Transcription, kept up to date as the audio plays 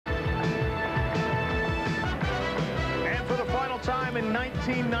final time in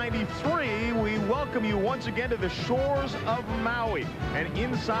 1993, we welcome you once again to the shores of Maui and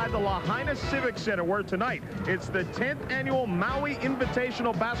inside the Lahaina Civic Center, where tonight it's the 10th annual Maui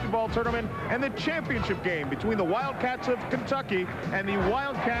Invitational Basketball Tournament and the championship game between the Wildcats of Kentucky and the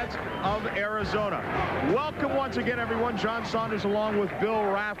Wildcats of Arizona. Welcome once again, everyone. John Saunders along with Bill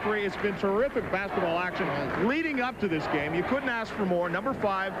Raftery. It's been terrific basketball action leading up to this game. You couldn't ask for more. Number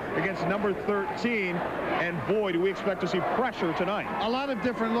 5 against number 13, and boy, do we expect to see pressure tonight. A lot of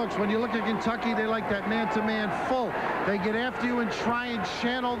different looks. When you look at Kentucky, they like that man-to-man full. They get after you and try and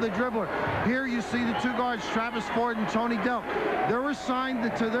channel the dribbler. Here you see the two guards, Travis Ford and Tony Delk. They're assigned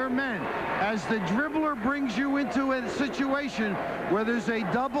to their men. As the dribbler brings you into a situation where there's a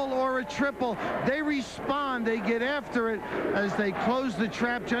double or a triple, they respond, they get after it. As they close the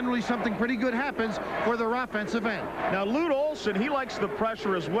trap, generally something pretty good happens for their offensive end. Now, Lute Olson, he likes the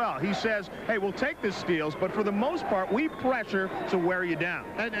pressure as well. He says, hey, we'll take the steals, but for the most part, we pressure to wear you down.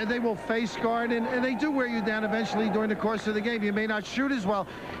 And they will face guard, and they do wear you down eventually during the course of the game. You may not shoot as well.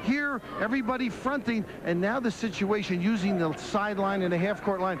 Here, everybody fronting, and now the situation using the sideline and the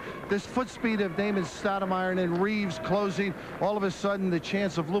half-court line. This foot speed of Damon Stoudemire and then Reeves closing, all of a sudden the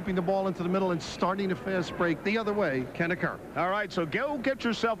chance of looping the ball into the middle and starting a fast break the other way can occur. All right, so go get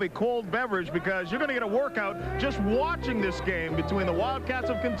yourself a cold beverage, because you're going to get a workout just watching this game between the Wildcats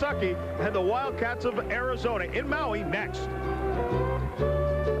of Kentucky and the Wildcats of Arizona in Maui next.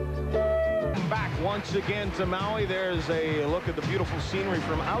 Back once again to Maui. There's a look at the beautiful scenery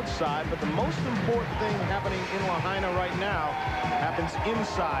from outside, but the most important thing happening in Lahaina right now happens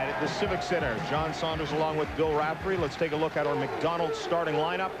inside at the Civic Center. John Saunders along with Bill Raftery. Let's take a look at our McDonald's starting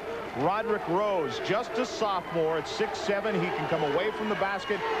lineup. Roderick Rose, just a sophomore at 6'7". He can come away from the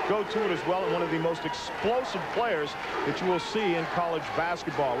basket, go to it as well, and one of the most explosive players that you will see in college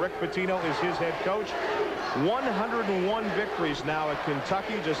basketball. Rick Pitino is his head coach. 101 victories now at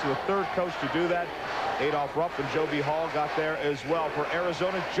Kentucky, just the third coach to do that. Adolph Rupp and Joe B. Hall got there as well. For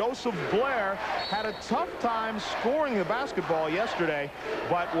Arizona, Joseph Blair had a tough time scoring the basketball yesterday,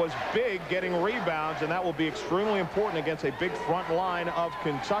 but was big getting rebounds, and that will be extremely important against a big front line of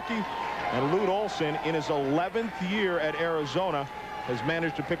Kentucky. And Lute Olson, in his 11th year at Arizona, has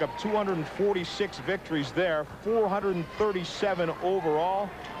managed to pick up 246 victories there, 437 overall.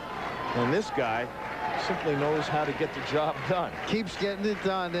 And this guy simply knows how to get the job done. Keeps getting it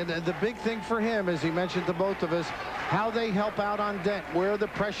done. And the big thing for him, as he mentioned to both of us, how they help out on dent, where the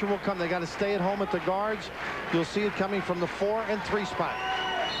pressure will come. They got to stay at home at the guards. You'll see it coming from the 4 and 3 spot.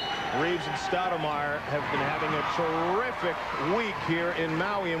 Reeves and Stoudemire have been having a terrific week here in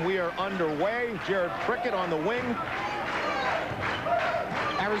Maui, and we are underway. Jared Prickett on the wing.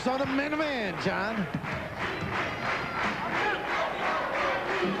 Arizona man-to-man, John.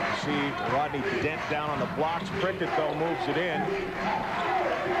 You see Rodney Dent down on the blocks. Prickett, though, moves it in.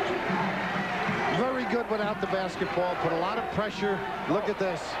 Very good without the basketball. Put a lot of pressure. Look at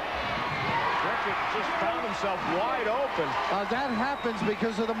this. Prickett just found himself wide open. That happens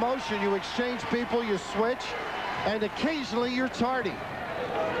because of the motion. You exchange people, you switch, and occasionally you're tardy.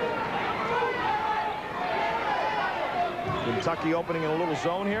 Kentucky opening in a little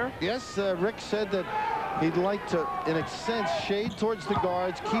zone here. Yes, Rick said that he'd like to, in a sense, shade towards the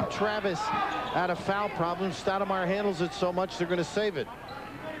guards, keep Travis out of foul problems. Stoudemire handles it so much, they're going to save it.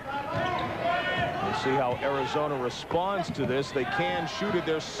 We'll see how Arizona responds to this. They can shoot it.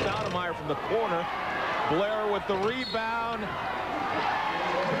 There's Stoudemire from the corner. Blair with the rebound.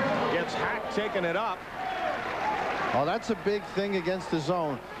 Gets Hack taking it up. Oh, that's a big thing against the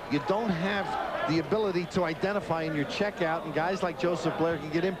zone. You don't have the ability to identify in your checkout, and guys like Joseph Blair can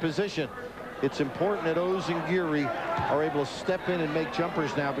get in position. It's important that Oz and Geary are able to step in and make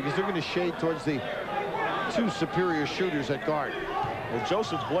jumpers now, because they're going to shade towards the two superior shooters at guard. Well,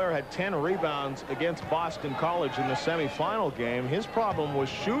 Joseph Blair had 10 rebounds against Boston College in the semifinal game. His problem was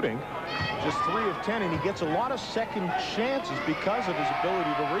shooting, just 3 of 10, and he gets a lot of second chances because of his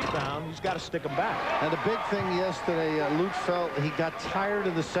ability to rebound. He's got to stick them back. And the big thing yesterday, Lute felt he got tired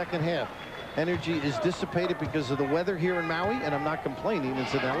in the second half. Energy is dissipated because of the weather here in Maui, and I'm not complaining,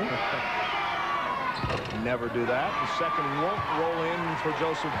 incidentally. Never do that. The second won't roll in for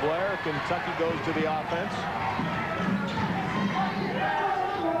Joseph Blair. Kentucky goes to the offense.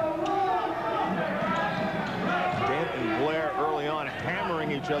 Dent and Blair early on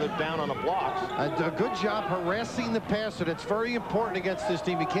hammering each other down on the blocks. A good job harassing the passer. That's very important against this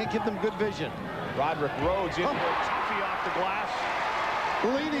team. You can't give them good vision. Roderick Rhodes in for a toughie off the glass.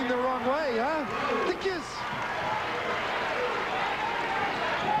 Leaning the wrong way, huh? The kiss.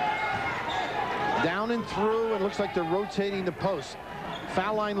 Down and through, and looks like they're rotating the post.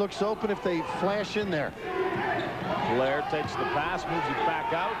 Foul line looks open if they flash in there. Blair takes the pass, moves it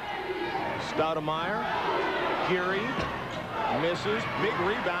back out. Stoudemire. Geary misses. Big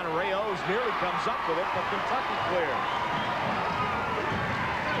rebound. Rayos nearly comes up with it, but Kentucky clears.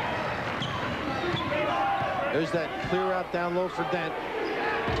 There's that clear out down low for Dent.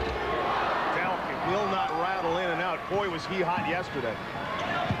 Delk will not rattle in and out. Boy, was he hot yesterday.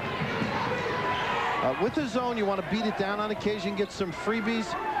 With the zone, you want to beat it down on occasion, get some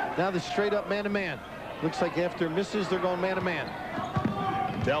freebies. Now the straight up man-to-man. Looks like after misses, they're going man-to-man.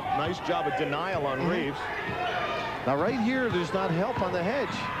 Delk, nice job of denial on Reeves. Now right here, there's not help on the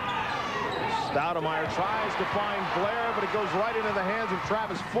hedge. Stoudemire tries to find Blair, but it goes right into the hands of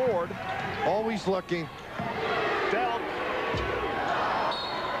Travis Ford. Always looking. Delk.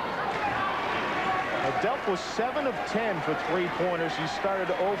 Delk was 7 of 10 for three-pointers. He started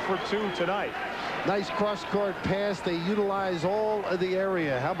 0 for 2 tonight. Nice cross-court pass. They utilize all of the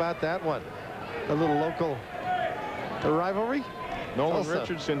area. How about that one? A little local rivalry. Nolan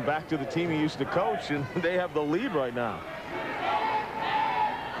Richardson back to the team he used to coach, and they have the lead right now.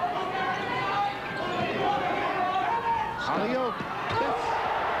 Alley-oop.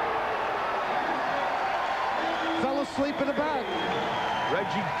 Fell asleep in the back.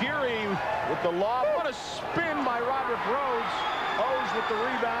 Reggie Geary with the lob. What a spin by Roderick Rhodes. O's with the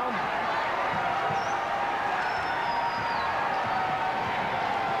rebound.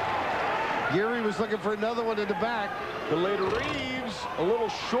 Geary was looking for another one in the back. Khalid Reeves a little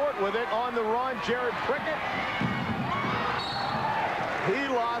short with it on the run. Jared Prickett. He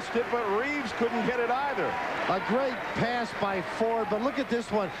lost it, but Reeves couldn't get it either. A great pass by Ford, but look at this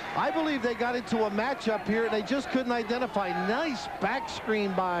one. I believe they got into a matchup here, and they just couldn't identify. Nice back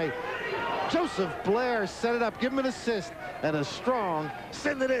screen by Joseph Blair. Set it up, give him an assist, and a strong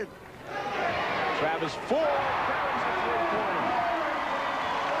send it in. Travis Ford carries the three-pointer.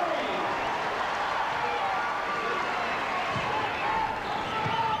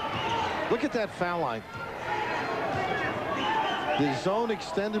 Look at that foul line. The zone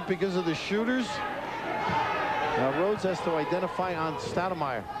extended because of the shooters. Now Rhodes has to identify on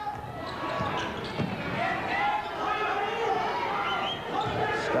Stoudemire.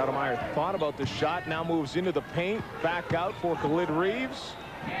 Stoudemire thought about the shot, now moves into the paint, back out for Khalid Reeves.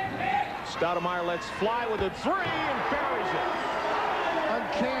 Stoudemire lets fly with a three and buries it.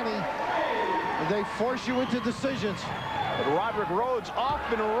 Uncanny. They force you into decisions. But Roderick Rhodes off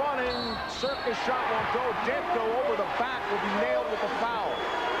and running. Circus shot won't go. Dent go over the back, will be nailed with the foul.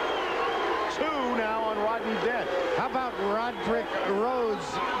 2 now on Rodney Dent. How about Roderick Rhodes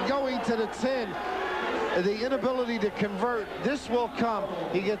going to the 10? The inability to convert. This will come.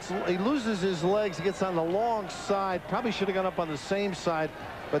 He loses his legs. He gets on the long side. Probably should have gone up on the same side.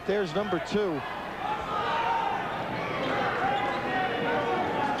 But there's number 2.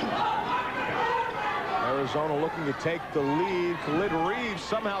 Arizona looking to take the lead. Khalid Reeves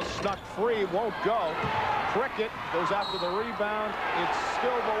somehow snuck free. Won't go. Prickett goes after the rebound. It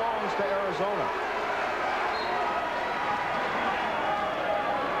still belongs to Arizona.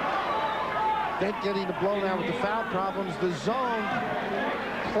 Dent getting the blow now with the foul problems. The zone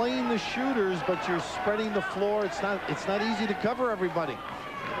playing the shooters, but you're spreading the floor. It's not easy to cover everybody.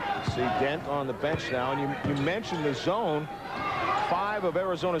 See Dent on the bench now, and you mentioned the zone. 5 of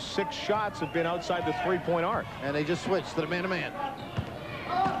Arizona's 6 shots have been outside the three-point arc. And they just switched to the man-to-man.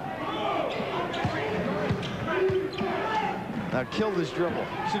 Now kill this dribble.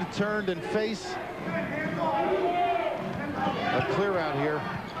 Should have turned and face. A clear out here.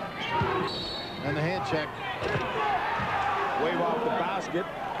 And the hand check. Wave off the basket.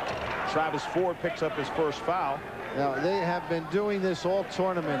 Travis Ford picks up his first foul. Now they have been doing this all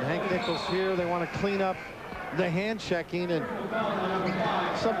tournament. Hank Nichols here. They want to clean up the hand checking, and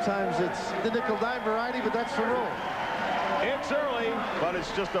sometimes it's the nickel dime variety, but that's the rule. It's early, but it's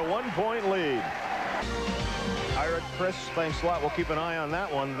just a 1-point lead. Ira, Chris, thanks a lot. We'll keep an eye on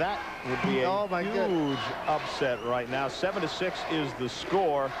that one. That would be a huge upset right now. 7-6 is the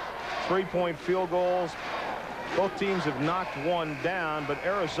score. 3-point field goals. Both teams have knocked one down, but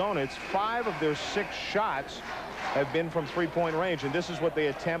Arizona, it's 5 of their 6 shots have been from three-point range, and this is what they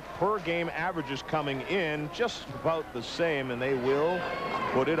attempt per game. Averages coming in just about the same, and they will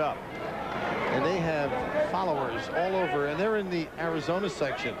put it up. And they have followers all over, and they're in the Arizona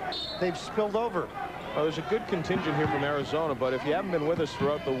section. They've spilled over. Well, there's a good contingent here from Arizona, but if you haven't been with us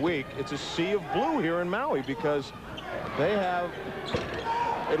throughout the week, it's a sea of blue here in Maui, because they have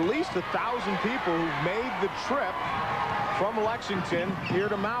at least 1,000 people who've made the trip from Lexington here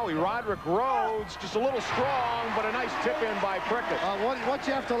to Maui. Roderick Rhodes just a little strong, but a nice tip in by Prickett. What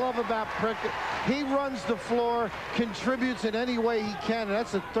you have to love about Prickett, He runs the floor, contributes in any way he can, and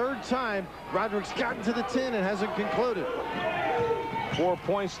that's the third time Roderick's gotten to the tin and hasn't concluded. 4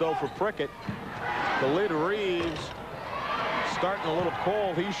 points, though, for Prickett. Khalid Reeves starting a little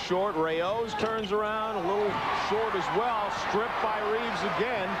cold. He's short. Rayos turns around, a little short as well. Stripped by Reeves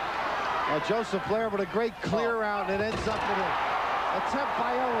again. Joseph Blair with a great clear out, and it ends up with an attempt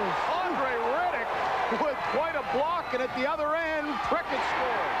by Owens. Andre Riddick with quite a block, and at the other end, Prickett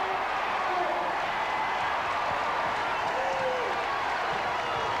scores.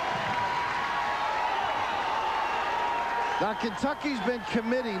 Now, Kentucky's been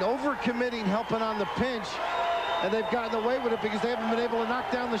over-committing, helping on the pinch, and they've gotten away with it because they haven't been able to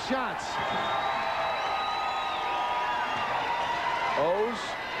knock down the shots. O's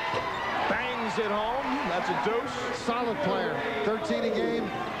bangs it home. That's a deuce. Solid player. 13 a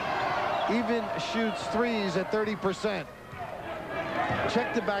game. Even shoots threes at 30%.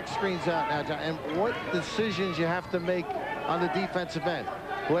 Check the back screens out now, John, and what decisions you have to make on the defensive end.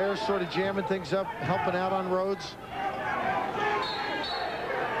 Blair sort of jamming things up, helping out on Rhodes.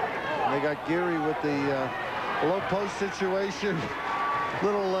 They got Geary with the low post situation.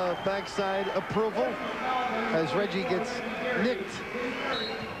 Little backside approval as Reggie gets nicked.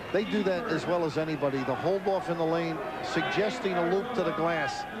 They do that as well as anybody. The hold off in the lane, suggesting a loop to the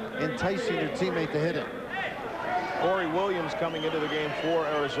glass, enticing their teammate to hit it. Corey Williams coming into the game for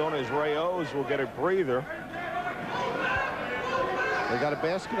Arizona as Ray O's will get a breather. They got a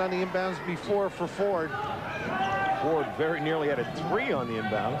basket on the inbounds before for Ford. Ford very nearly had a 3 on the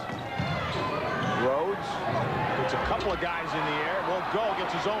inbounds. Rhodes gets a couple of guys in the air. Won't go.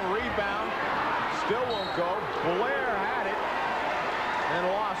 Gets his own rebound. Still won't go. Blair had it and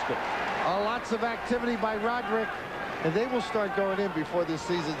lost it. Lots of activity by Roderick, and they will start going in before this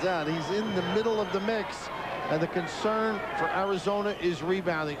season's out. He's in the middle of the mix, and the concern for Arizona is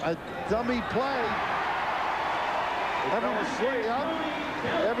rebounding. A dummy play.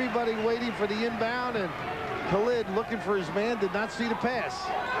 Everybody waiting for the inbound, and Khalid looking for his man, did not see the pass.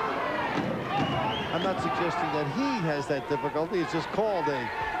 I'm not suggesting that he has that difficulty. It's just called a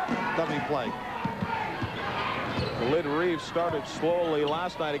dummy play. Khalid Reeves started slowly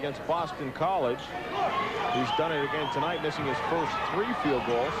last night against Boston College. He's done it again tonight, missing his first 3 field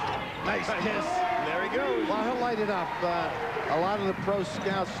goals. Nice kiss. There he goes. Well, he'll light it up. A lot of the pro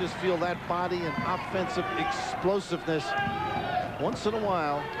scouts just feel that body and offensive explosiveness. Once in a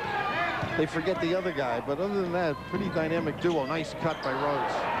while, they forget the other guy. But other than that, pretty dynamic duo. Nice cut by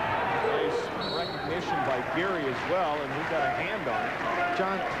Rhodes. Nice recognition by Geary as well, and he got a hand on it.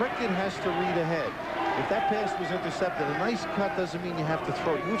 John, Prickett has to read ahead. If that pass was intercepted, a nice cut doesn't mean you have to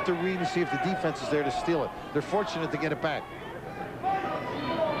throw it. You have to read and see if the defense is there to steal it. They're fortunate to get it back.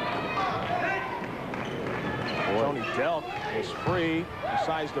 Tony Delk is free.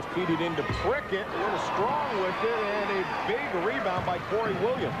 Decides to feed it into Prickett. A little strong with it, and a big rebound by Corey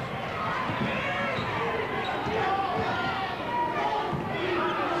Williams.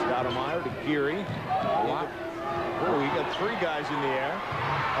 Stoudemire to Geary. Oh, he got 3 guys in the air.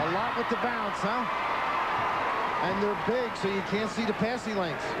 A lot with the bounce, huh? And they're big, so you can't see the passing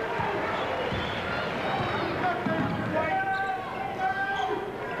lanes.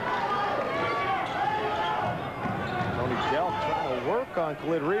 Tony Delk trying to work on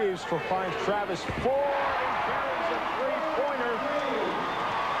Khalid Reeves for finds Travis Ford and carries a 3-pointer.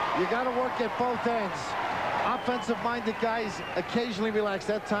 You got to work at both ends. Offensive-minded guys occasionally relax.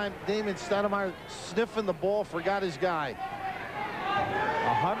 That time, Damon Stoudemire sniffing the ball, forgot his guy.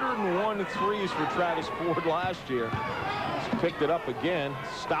 101 threes for Travis Ford last year. He's picked it up again.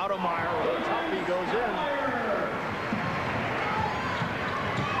 Stoudemire, he goes in.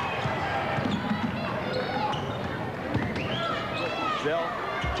 Delk,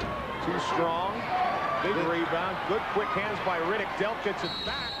 too strong. Big rebound. Good quick hands by Riddick. Delk gets it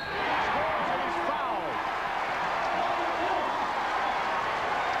back. Scores and he's fouled.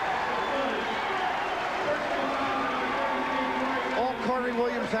 All Corey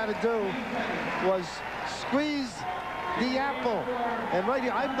Williams had to do was squeeze the apple. And right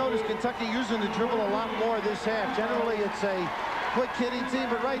here, I've noticed Kentucky using the dribble a lot more this half. Generally, it's a quick hitting team,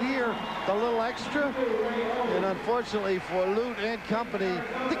 but right here, the little extra. And unfortunately for Lute and company,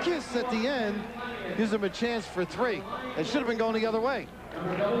 the kiss at the end gives them a chance for 3. It should have been going the other way.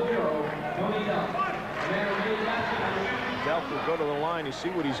 Delk will go to the line. You see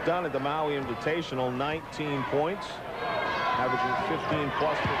what he's done at the Maui Invitational. 19 points, averaging 15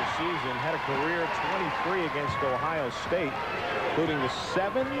 plus for the season. Had a career 23 against Ohio State, including the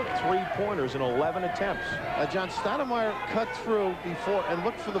 7 3-pointers in 11 attempts. John, Stoudemire cut through before and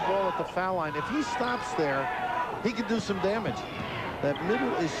looked for the ball at the foul line. If he stops there, he could do some damage. That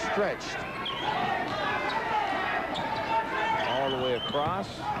middle is stretched. All the way across.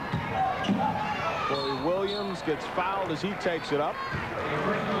 Corey Williams gets fouled as he takes it up.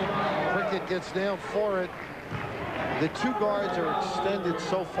 Prickett gets nailed for it. The two guards are extended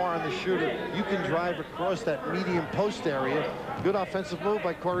so far on the shooter. You can drive across that medium post area. Good offensive move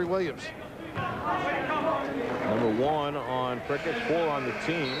by Corey Williams. Number 1 on Prickett, 4 on the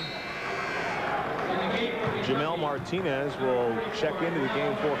team. Jamel Martinez will check into the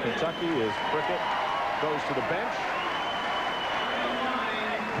game for Kentucky as Prickett goes to the bench.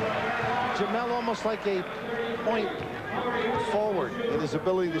 Jamel almost like a point forward in his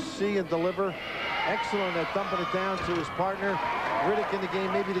ability to see and deliver. Excellent at dumping it down to his partner. Riddick in the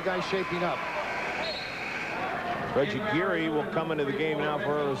game, maybe the guy shaping up. Reggie Geary will come into the game now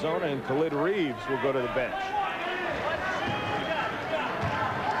for Arizona, and Khalid Reeves will go to the bench.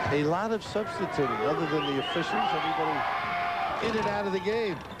 A lot of substituting other than the officials. Everybody in and out of the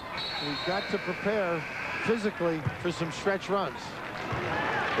game. We've got to prepare physically for some stretch runs.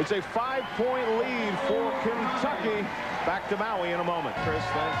 It's a 5-point lead for Kentucky. Back to Maui in a moment. Chris,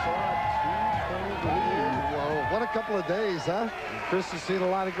 thanks a lot. Well, what a couple of days, huh? Chris has seen a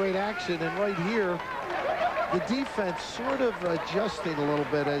lot of great action, and right here, the defense sort of adjusting a little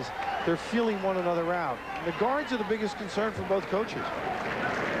bit as they're feeling one another out. And the guards are the biggest concern for both coaches.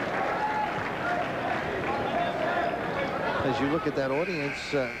 As you look at that audience,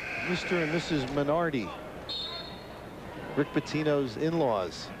 Mr. and Mrs. Minardi, Rick Pitino's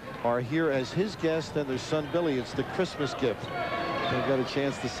in-laws, are here as his guest and their son Billy. It's the Christmas gift. I've got a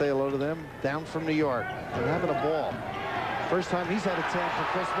chance to say hello to them down from New York. They're having a ball. First time he's had a tan for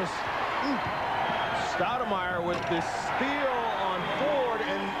Christmas. Stoudemire with this steal on Ford,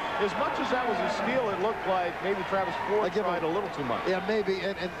 and as much as that was a steal, it looked like maybe Travis Ford tried a little too much. Yeah, maybe.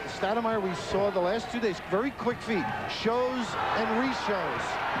 And Stoudemire, we saw the last 2 days, very quick feet, shows and re-shows.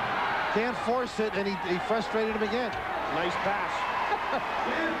 Can't force it, and he frustrated him again. Nice pass.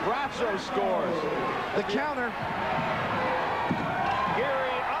 Brasso scores. The counter.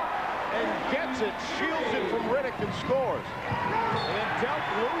 Geary up and gets it, shields it from Riddick and scores. And then Delk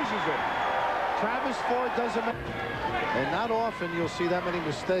loses it. Travis Ford doesn't. And not often you'll see that many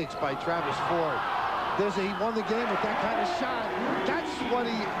mistakes by Travis Ford. He won the game with that kind of shot. That's what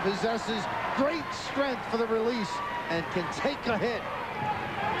he possesses. Great strength for the release and can take a hit.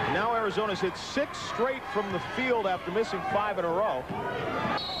 Now Arizona's hit 6 straight from the field after missing 5 in a row. Well,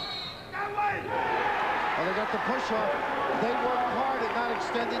 they got the push off. They worked hard at not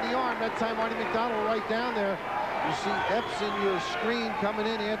extending the arm. That time Artie McDonald right down there. You see Epps in your screen coming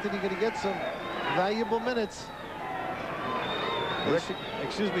in. Anthony going to get some valuable minutes.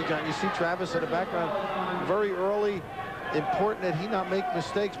 Excuse me, John. You see Travis in the background. Very early. Important that he not make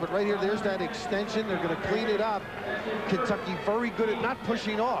mistakes, but right here, there's that extension. They're going to clean it up. Kentucky very good at not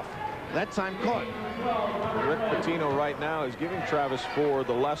pushing off. That time caught. Rick Pitino right now is giving Travis Ford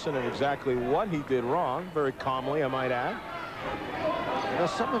the lesson of exactly what he did wrong, very calmly, I might add. Now,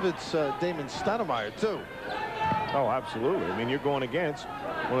 some of it's Damon Stoudemire, too. Oh, absolutely. I mean, you're going against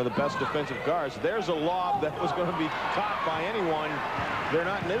one of the best defensive guards. There's a lob that was going to be caught by anyone. They're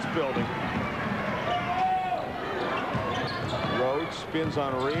not in this building. Rhodes spins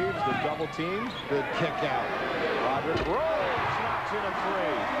on Reeves, the double team. Good kick out. Roderick Rhodes knocks in a 3.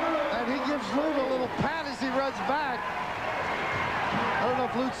 And he gives Lute a little pat as he runs back. I don't know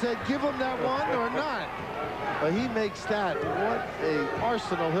if Lute said give him that one or not. But he makes that. What a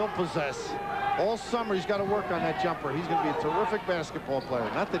arsenal he'll possess. All summer he's got to work on that jumper. He's going to be a terrific basketball player.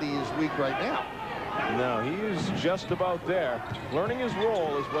 Not that he is weak right now. No, he is just about there. Learning his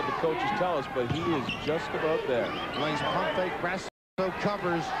role is what the coaches tell us, but he is just about there. Nice pump fake. Brasso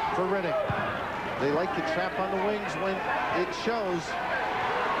covers for Riddick. They like to trap on the wings when it shows.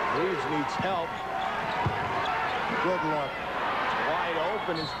 Reeves needs help. Good luck. Wide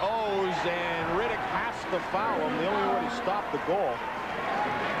open is O's, and Riddick has to foul him. The only way to stop the goal.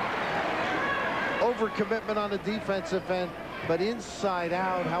 Overcommitment on the defensive end, but inside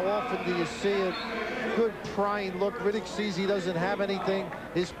out, how often do you see it? Good prying look. Riddick sees he doesn't have anything.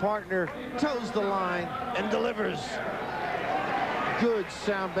 His partner toes the line and delivers. Good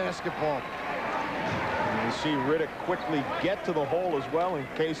sound basketball. And you see Riddick quickly get to the hole as well in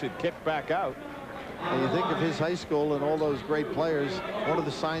case it kicked back out. And you think of his high school and all those great players. One of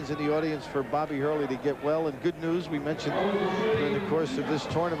the signs in the audience for Bobby Hurley to get well. And good news, we mentioned during the course of this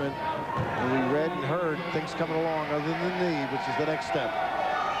tournament, and we read and heard things coming along other than the knee, which is the next step.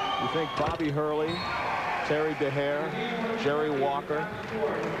 You think Bobby Hurley Terry DeHare, Jerry Walker,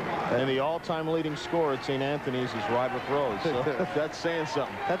 and the all-time leading scorer at St. Anthony's is Roderick Rose. So that's saying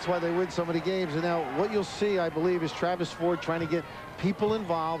something. That's why they win so many games. And now what you'll see, I believe, is Travis Ford trying to get people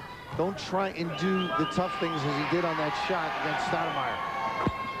involved. Don't try and do the tough things as he did on that shot against Stoudemire.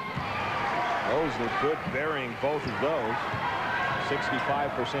 Those look good, burying both of those.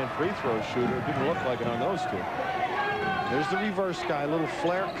 65% free throw shooter. Didn't look like it on those two. There's the reverse guy, a little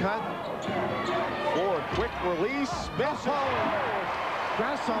flare cut. Ford, quick release. Grasso,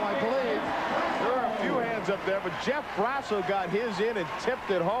 I believe. There are a few hands up there, but Jeff Grasso got his in and tipped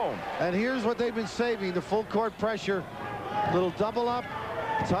it home. And here's what they've been saving, the full court pressure. Little double up.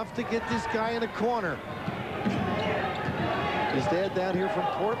 Tough to get this guy in a corner. His dad down here from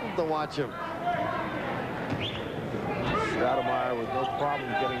Portland to watch him. Stoudemire with no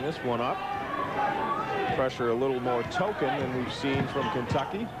problem getting this one up. Pressure a little more token than we've seen from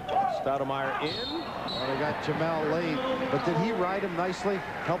Kentucky. Stoudemire in. Well, they got Jamal late, but did he ride him nicely?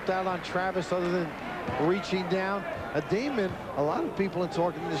 Helped out on Travis other than reaching down. Damon, a lot of people in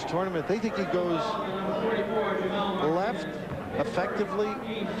talking this tournament, they think he goes left effectively,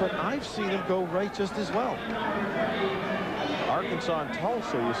 but I've seen him go right just as well. Arkansas and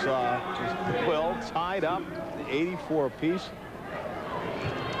Tulsa, you saw, well, tied up, 84 apiece.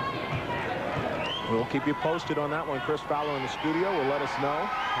 We'll keep you posted on that one. Chris Fowler in the studio will let us know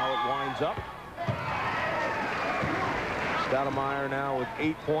how it winds up. Stoudemire now with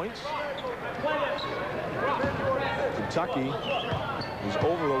 8 points. Kentucky is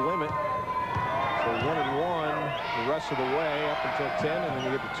over the limit. So 1-1 the rest of the way up until 10, and then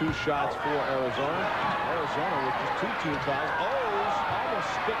you get the 2 shots for Arizona. Arizona with just 2 team fouls. O's almost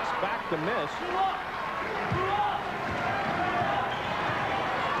sticks back to miss.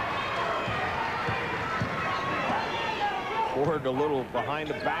 Ford a little behind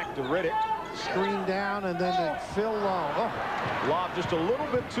the back to Riddick. Screen down and then to Phil Lowe. Oh. Lob just a little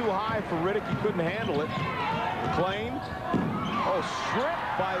bit too high for Riddick. He couldn't handle it. McClain. Oh,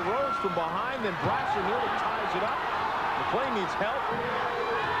 stripped by Rose from behind. Then Brasser nearly ties it up. McClain needs help.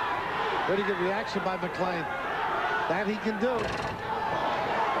 Pretty good reaction by McClain. That he can do.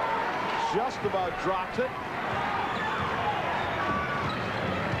 Just about dropped it.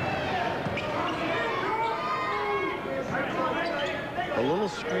 A little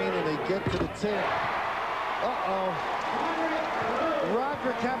screen and they get to the tip. Uh-oh.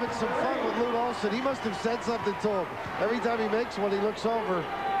 Roderick having some fun with Lute Olson. He must have said something to him. Every time he makes one, he looks over.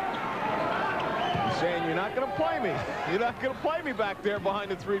 He's saying, you're not going to play me. You're not going to play me back there behind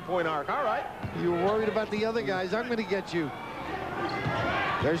the three-point arc. All right. You were worried about the other guys. I'm going to get you.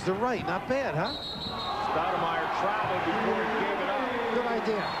 There's the right. Not bad, huh? Stoudemire traveled before he gave it up. Good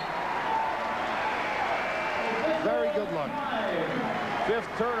idea. Very good look.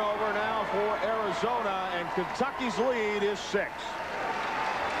 5th turnover now for Arizona, and Kentucky's lead is 6.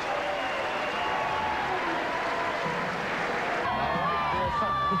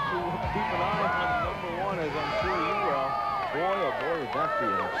 Keep an eye on number 1, as I'm sure you will. Boy, oh boy, would that be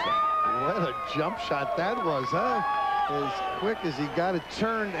an upset. What a jump shot that was, huh? As quick as he got it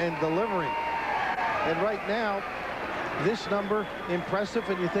turned and delivering. And right now, this number, impressive,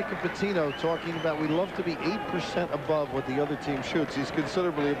 and you think of Pitino talking about we love to be 8% above what the other team shoots. He's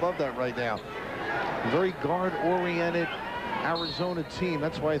considerably above that right now. Very guard-oriented Arizona team.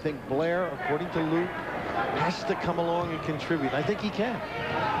 That's why I think Blair, according to Luke, has to come along and contribute. I think he can.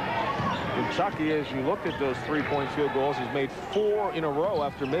 Kentucky, as you looked at those 3-point field goals, has made 4 in a row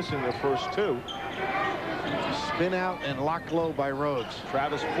after missing their first 2. Spin out and lock low by Rhodes.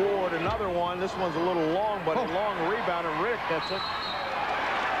 Travis Ford, another one. This one's a little long, but a long rebound, and Riddick gets it.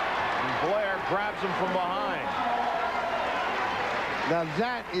 And Blair grabs him from behind. Now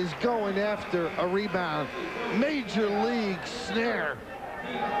that is going after a rebound. Major league snare.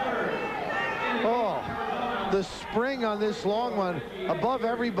 Oh, the spring on this long one above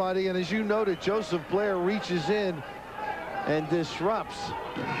everybody, and as you noted, Joseph Blair reaches in and disrupts.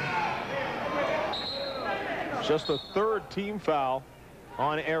 Just a 3rd team foul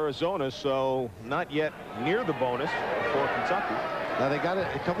on Arizona, so not yet near the bonus for Kentucky. Now they got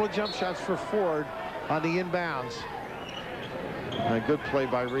a couple of jump shots for Ford on the inbounds. And a good play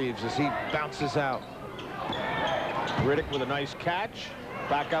by Reeves as he bounces out. Riddick with a nice catch.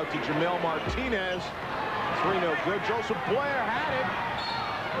 Back out to Jamel Martinez. 3 no good. Joseph Blair had it.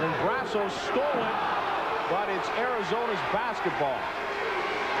 And Grasso stole it. But it's Arizona's basketball.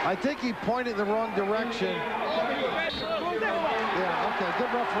 I think he pointed in the wrong direction. Yeah, okay,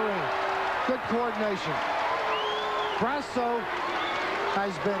 good refereeing. Good coordination. Grasso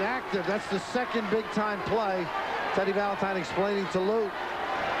has been active. That's the 2nd big-time play. Teddy Valentine explaining to Lute.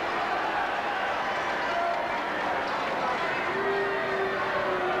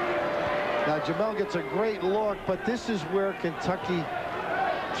 Now, Jamel gets a great look, but this is where Kentucky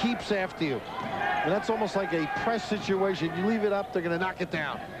keeps after you. And that's almost like a press situation. You leave it up, they're going to knock it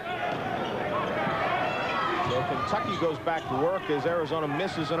down. So Kentucky goes back to work as Arizona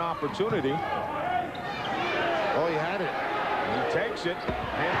misses an opportunity. Oh, he had it. He takes it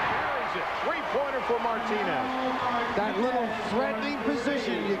and carries it. Three-pointer for Martinez. That little threatening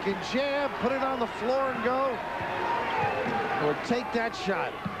position. You can jab, put it on the floor and go. Or take that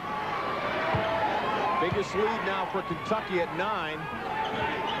shot. Biggest lead now for Kentucky at 9.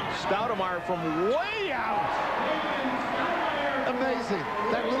 Stoudemire from way out. Amazing.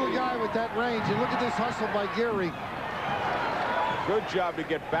 That little guy with that range. And look at this hustle by Geary. Good job to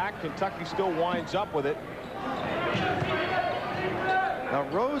get back. Kentucky still winds up with it. Now,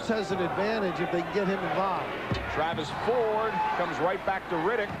 Rose has an advantage if they can get him involved. Travis Ford comes right back to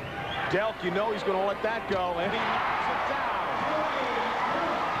Riddick. Delk, you know he's going to let that go, and he knocks it down.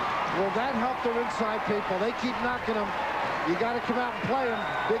 Will that help their inside people? They keep knocking them. You got to come out and play them.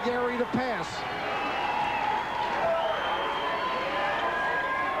 Big area to pass.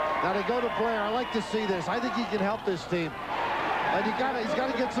 Now they go to Blair. I like to see this. I think he can help this team. And he's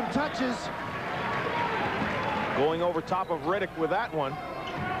got to get some touches. Going over top of Riddick with that one.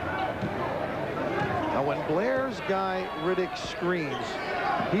 Now when Blair's guy Riddick screens,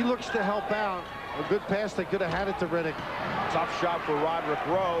 he looks to help out. A good pass, they could have had it to Riddick. Tough shot for Roderick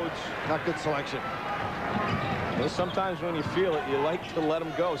Rhodes. Not good selection. Well, sometimes when you feel it, you like to let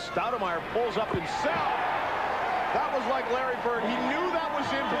him go. Stoudemire pulls up himself. That was like Larry Bird. He knew that was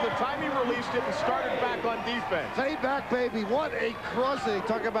in from the time he released it and started back on defense. Fade back, baby. What a cross. They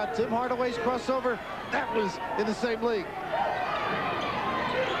talk about Tim Hardaway's crossover. That was in the same league.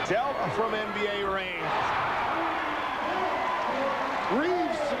 Delk from NBA range.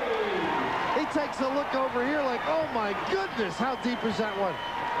 Reeves, he takes a look over here like, oh my goodness, how deep is that one?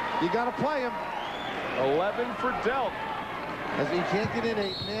 You got to play him. 11 for Delk. As he can't get in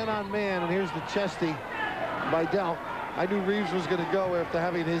a man-on-man, and here's the chesty by Delk. I knew Reeves was going to go after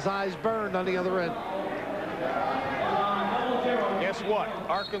having his eyes burned on the other end. Guess what?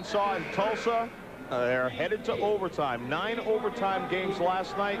 Arkansas and Tulsa, they're headed to overtime. 9 overtime games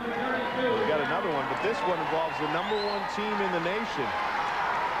last night. We got another one, but this one involves the #1 team in the nation.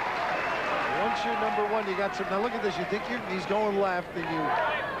 Once you're #1, you got some. Now look at this. You think he's going left, and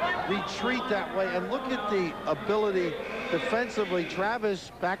you retreat that way. And look at the ability defensively.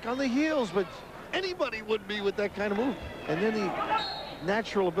 Travis back on the heels, but anybody would be with that kind of move. And then the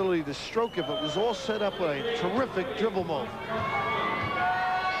natural ability to stroke it, but it was all set up with a terrific dribble move.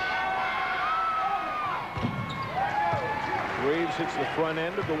 Reeves hits the front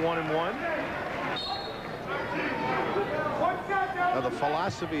end of the 1-and-1. Now the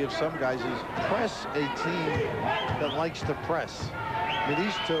philosophy of some guys is press a team that likes to press. I mean,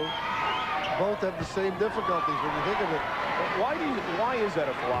 these two both have the same difficulties when you think of it. Why is that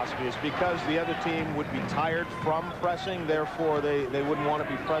a philosophy? Is because the other team would be tired from pressing, therefore they wouldn't want to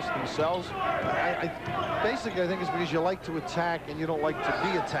be pressed themselves? Basically, I think it's because you like to attack and you don't like to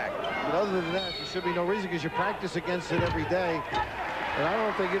be attacked. But other than that, there should be no reason because you practice against it every day. And I don't know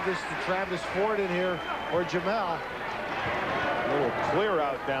if they give this to Travis Ford in here or Jamel. A little clear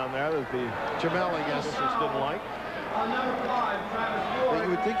out down there that the Jamel, I guess, just didn't like. But you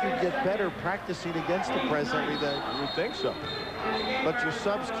would think you'd get better practicing against the press every day. You would think so. But your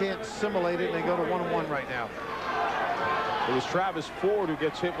subs can't simulate it, and they go to 1-on-1 right now. It was Travis Ford who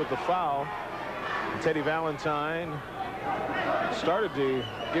gets hit with the foul. Teddy Valentine started to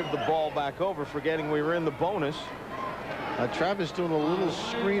give the ball back over, forgetting we were in the bonus. Travis doing a little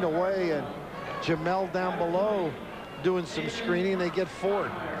screen away, and Jamel down below doing some screening. They get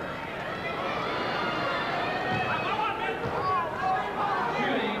Ford.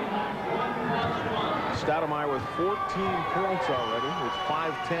 Stoudemire with 14 points already, with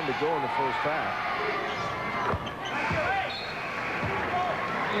 5:10 to go in the first half.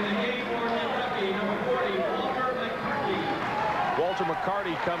 Walter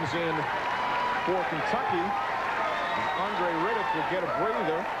McCarty comes in for Kentucky. Andre Riddick will get a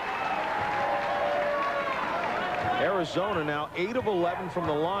breather. Arizona now 8 of 11 from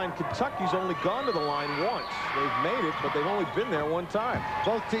the line. Kentucky's only gone to the line once. They've made it, but they've only been there one time.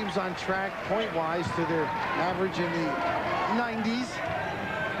 Both teams on track point-wise to their average in the 90s.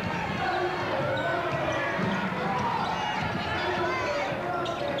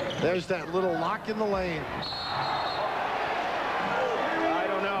 There's that little lock in the lane. I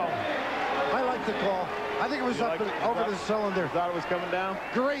don't know. I like the call. I think it was up over the cylinder. Thought it was coming down?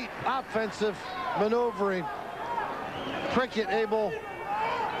 Great offensive maneuvering. Prickett able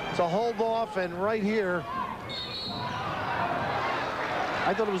to hold off, and right here,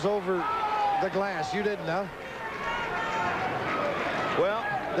 I thought it was over The glass. You didn't know? Well,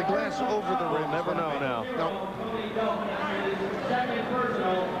 the glass over the rim. Never know now. No.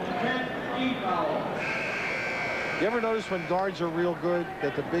 You ever notice when guards are real good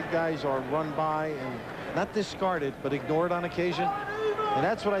that the big guys are run by and not discarded, but ignored on occasion? And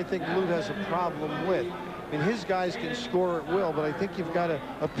that's what I think Lute has a problem with. I mean, his guys can score at will, but I think you've got to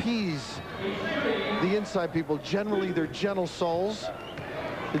appease the inside people. Generally, they're gentle souls.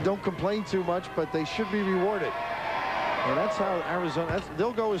 They don't complain too much, but they should be rewarded. And that's how Arizona,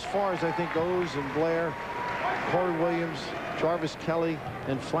 they'll go as far as I think O's and Blair, Corey Williams, Jarvis Kelly,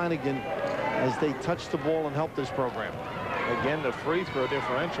 and Flanagan as they touch the ball and help this program. Again, the free throw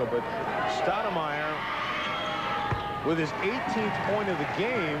differential, but Stoudemire, with his 18th point of the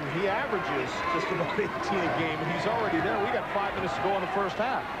game, he averages just about 18 a game, and he's already there. We got 5 minutes to go in the first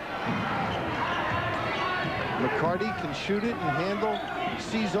half. McCarty can shoot it and handle,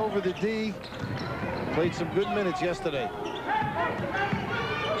 sees over the D. Played some good minutes yesterday.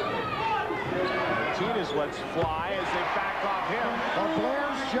 Martinez lets fly as they back off him. Well,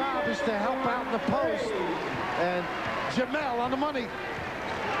 Blair's job is to help out in the post. And Jamel on the money.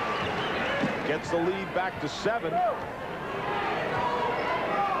 Gets the lead back to 7.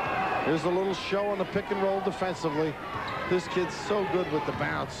 There's a little show on the pick and roll defensively. This kid's so good with the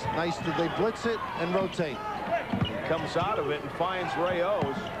bounce. Nice that they blitz it and rotate. He comes out of it and finds Ray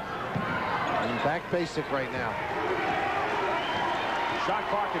O's. And back basic right now. Shot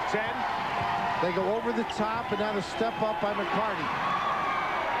clock at 10. They go over the top and now a step up by McCarty.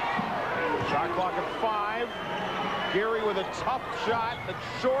 Shot clock at 5. Gary with a tough shot that's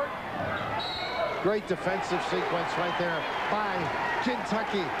short. Great defensive sequence right there by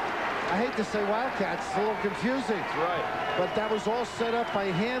Kentucky. I hate to say Wildcats, it's a little confusing. That's right. But that was all set up by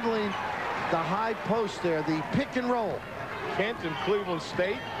handling the high post there, the pick and roll. Kent and Cleveland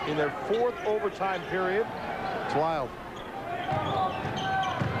State in their 4th overtime period. It's wild.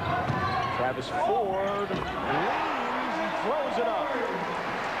 Travis Ford leans and throws it up.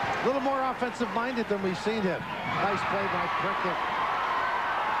 A little more offensive-minded than we've seen him. Nice play by Prickett.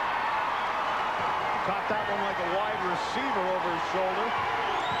 Caught that one like a wide receiver over his shoulder.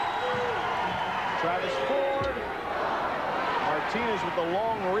 Travis Ford. Martinez with the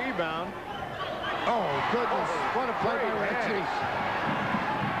long rebound. Oh, goodness. What a play by Reggie.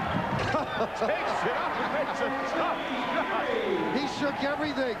 Takes it up and makes a tough shot. He shook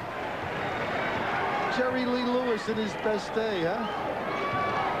everything. Jerry Lee Lewis in his best day, huh?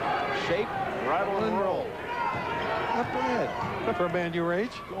 Shake, rattle, and roll. Not bad for a man your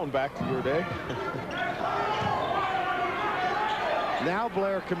age. Going back to your day. Now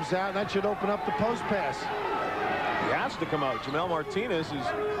Blair comes out, and that should open up the post pass. He has to come out. Jamel Martinez is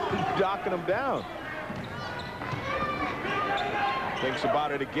knocking him down. Thinks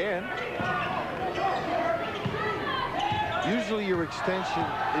about it again. Usually your extension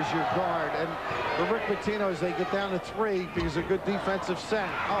is your guard, and for Rick Pitino, as they get down to 3, because a good defensive set.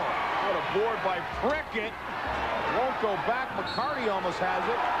 Oh, what a board by Prickett. Won't go back. McCarty almost has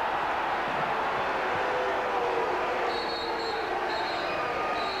it.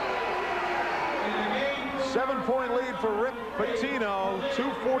 Seven-point lead for Rick Pitino.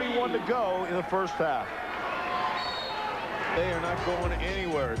 2:41 to go in the first half. They are not going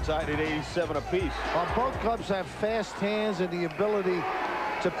anywhere. Tied at 87 apiece. Both clubs have fast hands and the ability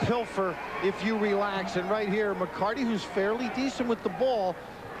to pilfer if you relax. And right here, McCarty, who's fairly decent with the ball.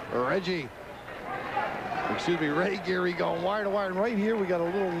 Ray Gary going wire to wire. And right here, we got a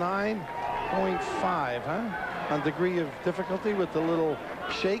little 9.5, huh? On degree of difficulty with the little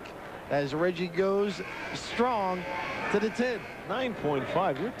shake as Reggie goes strong to the 10.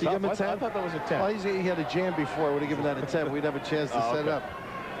 9.5. You're tough. I thought that was a 10. Well, he had a jam before. Would have given that a 10. We'd have a chance to set it up.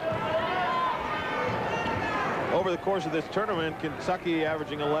 Over the course of this tournament, Kentucky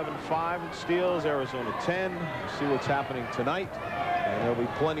averaging 11-5 in steals, Arizona 10. We'll see what's happening tonight, and there'll be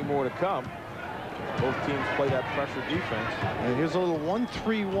plenty more to come. Both teams play that pressure defense. And here's a little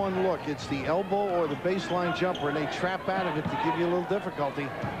 1-3-1 look. It's the elbow or the baseline jumper, and they trap out of it to give you a little difficulty.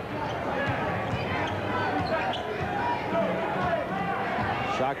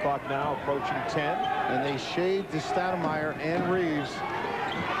 Shot clock now approaching 10. And they shade to Stoudemire and Reeves.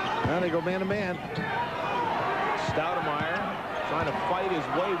 Now they go man-to-man. Stoudemire trying to fight his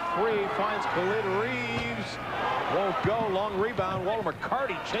way free. Finds Khalid Reeves. Won't go. Long rebound. Walter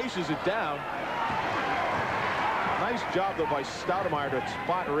McCarty chases it down. Nice job, though, by Stoudemire to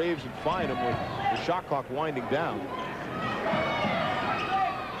spot Reeves and find him with the shot clock winding down.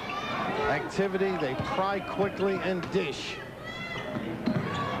 Activity. They pry quickly and dish.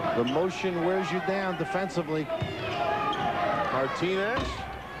 The motion wears you down defensively. Martinez.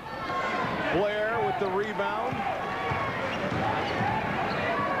 Blair with the rebound.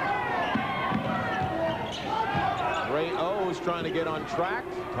 Ray O's trying to get on track.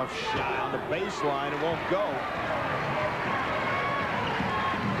 Tough shot on the baseline. It won't go.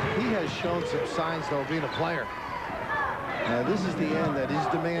 He has shown some signs, though, of being a player. This is the end that is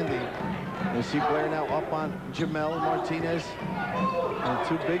demanding. You see Blair now up on Jamel Martinez. And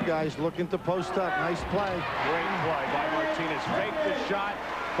two big guys looking to post up. Nice play. Great play by Martinez. Fake the shot.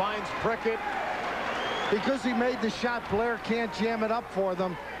 Finds Prickett. Because he made the shot, Blair can't jam it up for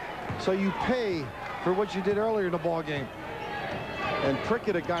them. So you pay for what you did earlier in the ball game. And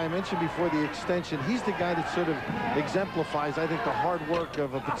Prickett, a guy I mentioned before the extension, he's the guy that sort of exemplifies, I think, the hard work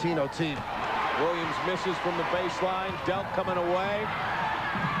of a Pitino team. Williams misses from the baseline. Delk coming away.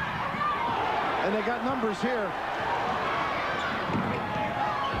 And they got numbers here.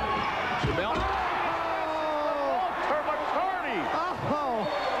 Jamel. Oh, Termacardi. Oh.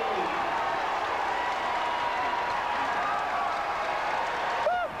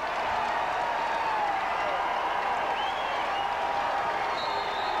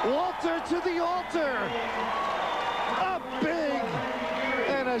 Walter to the altar. A big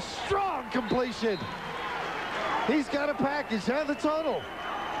and a strong completion. He's got a package, huh? The total.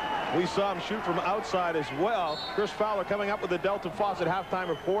 We saw him shoot from outside as well. Chris Fowler coming up with the Delta Faucet halftime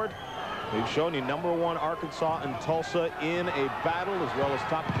report. We've shown you #1 Arkansas and Tulsa in a battle, as well as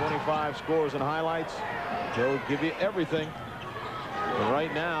top 25 scores and highlights. They'll give you everything. And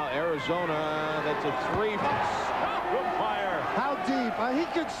right now, Arizona, that's a 3 from Stoudemire. How deep? He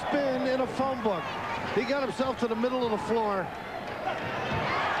could spin in a phone book. He got himself to the middle of the floor.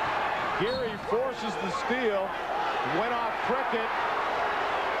 Geary forces the steal. Went off Prickett.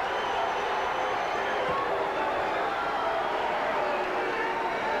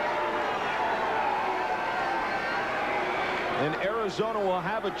 And Arizona will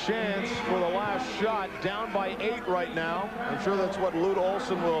have a chance for the last shot, down by 8 right now. I'm sure that's what Lute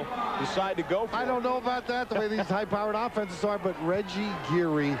Olson will decide to go for. I don't know about that, the way these high-powered offenses are, but Reggie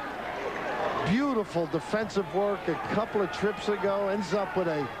Geary, beautiful defensive work a couple of trips ago, ends up with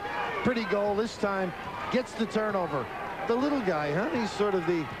a pretty goal this time, gets the turnover. The little guy, huh? He's sort of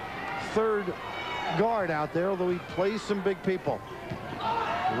the third guard out there, although he plays some big people.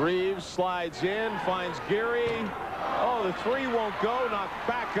 Reeves slides in, finds Geary. Oh, the 3 won't go. Knocked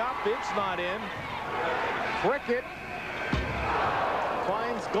back up. It's not in. Prickett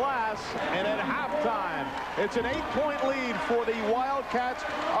finds glass, and at halftime, it's an 8-point lead for the Wildcats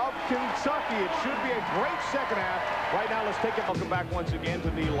of Kentucky. It should be a great second half. Right now, let's take it. Welcome back once again to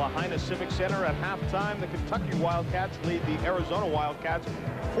the Lahaina Civic Center. At halftime, the Kentucky Wildcats lead the Arizona Wildcats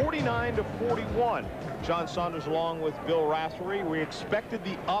 49-41. John Saunders along with Bill Rassery. We expected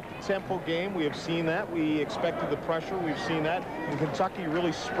the up-tempo game. We have seen that. We expected the pressure. We've seen that. And Kentucky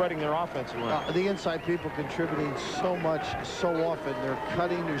really spreading their offense around. The inside people contributing so much, so often. Their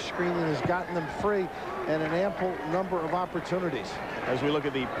cutting, their screening has gotten them free, and an ample number of opportunities. As we look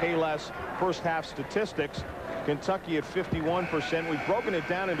at the Payless first half statistics, Kentucky at 51%. We've broken it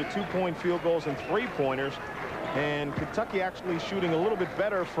down into 2-point field goals and 3-pointers. And Kentucky actually shooting a little bit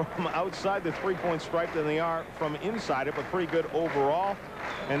better from outside the 3-point stripe than they are from inside it, but pretty good overall.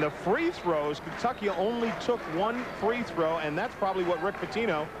 And the free throws, Kentucky only took 1 free throw, and that's probably what Rick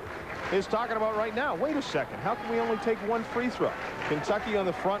Pitino is talking about right now. Wait a second, how can we only take 1 free throw? Kentucky on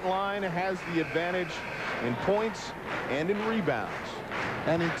the front line has the advantage in points and in rebounds.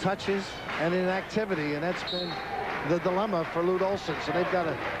 And in touches and in activity, and that's been the dilemma for Lute Olson. So they've got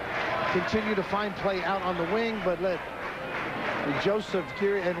to continue to find play out on the wing, but let Joseph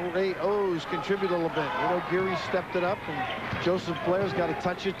Geary and Ray O's contribute a little bit. You know, Geary stepped it up, and Joseph Blair's got to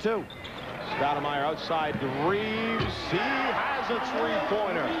touch it too. Stoudemire outside to Reeves. He has a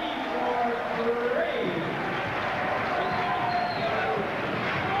 3-pointer.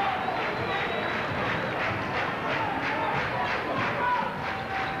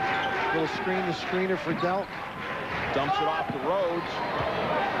 Little screen to screener for Delk. Dumps it off to Rhodes.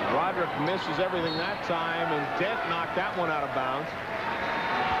 Roderick misses everything that time, and Dent knocked that one out of bounds.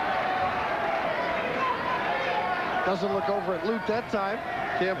 Doesn't look over at Lute that time.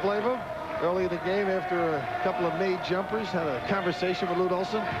 Can't blame him. Early in the game, after a couple of made jumpers, had a conversation with Lute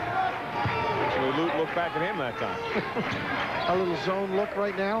Olson. Actually, Lute looked back at him that time. A little zone look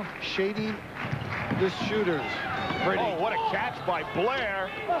right now, shading the shooters. Pretty. Oh, what a catch by Blair.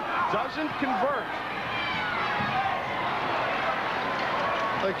 Doesn't convert.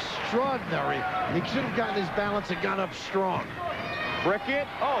 Extraordinary. He should have gotten his balance and got up strong. Prickett.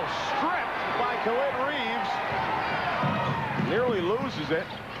 Oh, stripped by Khalid Reeves. Nearly loses it.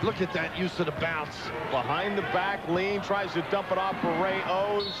 Look at that use of the bounce. Behind the back lean, tries to dump it off for Ray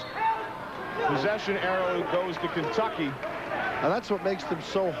O's. Possession arrow goes to Kentucky. Now that's what makes them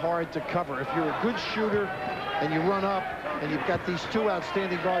so hard to cover. If you're a good shooter and you run up and you've got these two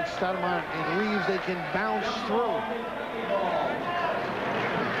outstanding guards, Stoudemire and Reeves, they can bounce through.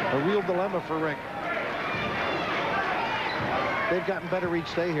 A real dilemma for Rick. They've gotten better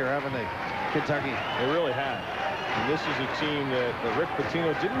each day here, haven't they, Kentucky? They really have. And this is a team that Rick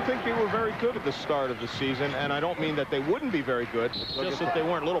Pitino didn't think they were very good at the start of the season, and I don't mean that they wouldn't be very good, just that they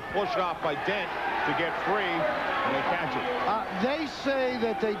weren't a little pushed off by Dent to get free, and they catch it. They say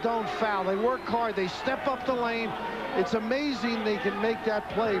that they don't foul. They work hard. They step up the lane. It's amazing they can make that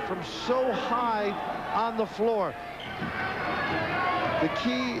play from so high on the floor. The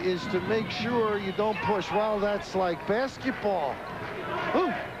key is to make sure you don't push. Well, that's like basketball.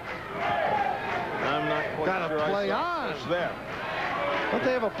 Ooh. I'm not quite got sure a play on. There. Don't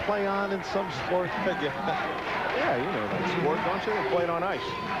they have a play on in some sports? Yeah, you know that sport, don't you? They play it on ice.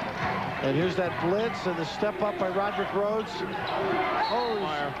 And here's that blitz and the step up by Roderick Rhodes. Oh,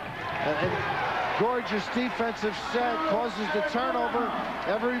 and gorgeous defensive set causes the turnover.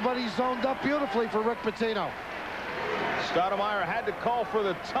 Everybody zoned up beautifully for Rick Pitino. Stoudemire had to call for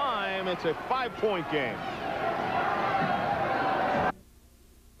the time. It's a 5-point game.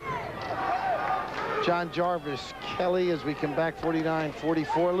 John Jarvis, Kelly, as we come back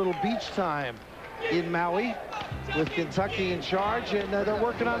 49-44. A little beach time in Maui with Kentucky in charge, and they're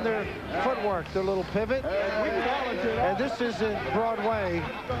working on their footwork, their little pivot. And this isn't Broadway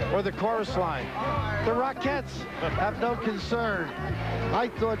or the chorus line. The Rockettes have no concern. I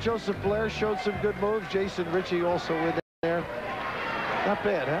thought Joseph Blair showed some good moves. Jason Ritchie also in there. Not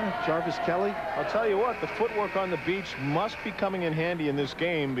bad, huh? Jarvis, Kelly. I'll tell you what, the footwork on the beach must be coming in handy in this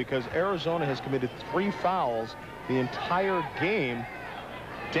game because Arizona has committed 3 fouls the entire game.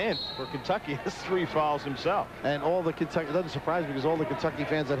 Dent for Kentucky has 3 fouls himself. And all the Kentucky, it doesn't surprise me because all the Kentucky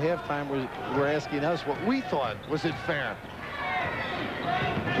fans at halftime were asking us what we thought. Was it fair?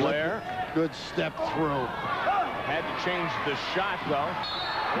 Blair. Good step through. Had to change the shot, though.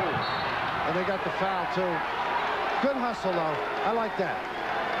 Oh. And they got the foul, too. Good hustle, though. I like that.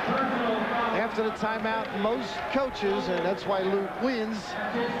 After the timeout, most coaches, and that's why Luke wins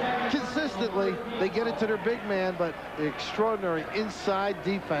consistently, they get it to their big man, but the extraordinary inside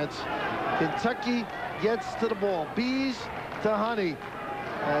defense. Kentucky gets to the ball. Bees to Honey.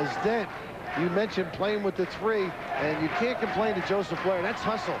 As Dent, you mentioned playing with the 3, and you can't complain to Joseph Blair. That's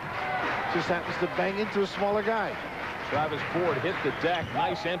hustle. Just happens to bang into a smaller guy. Travis Ford hit the deck.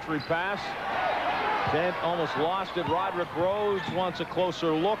 Nice entry pass. Dent almost lost it. Roderick Rhodes wants a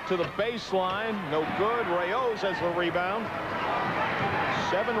closer look to the baseline. No good. Ray Owes has the rebound.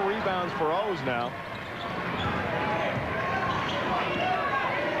 7 rebounds for Owes now.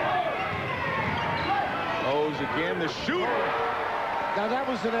 Owes again, the shooter. Now that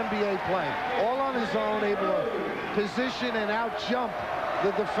was an NBA play. All on his own, able to position and out-jump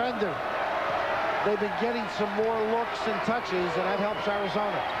the defender. They've been getting some more looks and touches, and that helps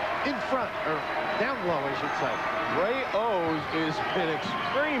Arizona. In front, or down low, I should say. Ray Owes has been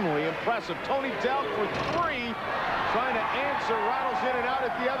extremely impressive. Tony Delk for 3, trying to answer, rattles in and out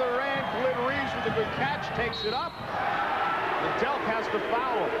at the other end. Khalid Reeves with a good catch, takes it up. And Delk has to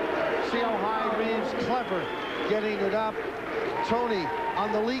foul him. See how high Reeves, clever, getting it up. Tony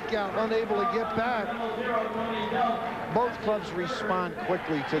on the leak out, unable to get back. Both clubs respond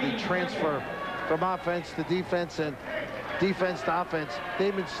quickly to the transfer from offense to defense and defense to offense.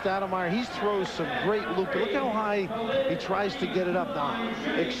 Damon Stoudemire, he throws some great loop. Look how high he tries to get it up now.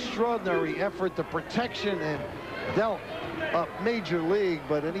 Extraordinary effort, the protection, and Delk up major league,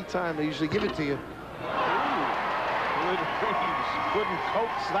 but anytime they usually give it to you. Good Reeves couldn't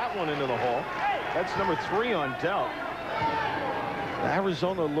coax that one into the hole. That's number 3 on Delk.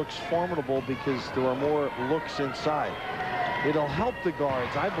 Arizona looks formidable because there are more looks inside. It'll help the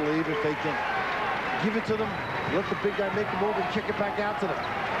guards, I believe, if they can give it to them, let the big guy make a move and kick it back out to them.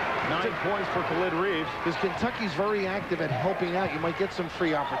 9 points for Khalid Reeves. Because Kentucky's very active at helping out. You might get some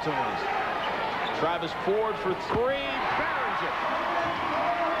free opportunities. Travis Ford for 3, buries it.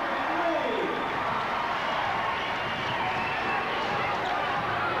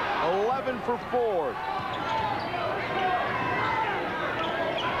 For Ford.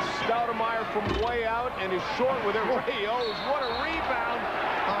 Stoudemire from way out and is short with it. Ray Owes, what a rebound.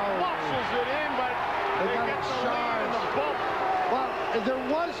 Muscles it in, but they get the lead in the bump. Well, there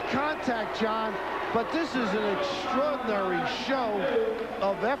was contact, John, but this is an extraordinary show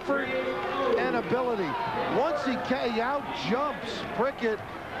of effort and ability. Once he out jumps Prickett,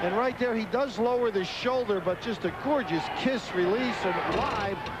 and right there he does lower the shoulder, but just a gorgeous kiss release and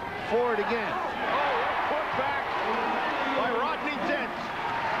live. Forward again. Oh, put back by Rodney Dent.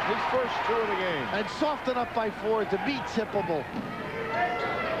 his first 2 of the game. And soften up by Ford to be tippable.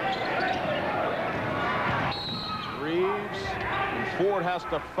 Reeves, and Ford has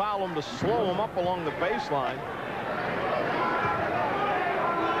to foul him to slow him up along the baseline.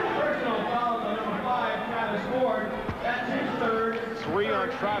 Personal foul on number 5, Travis Ford. That's his 3rd. 3 on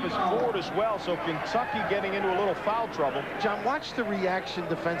Travis Ford as well, so Kentucky getting into a little foul trouble. John, watch the reaction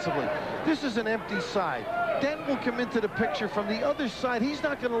defensively. This is an empty side. Dent will come into the picture from the other side. He's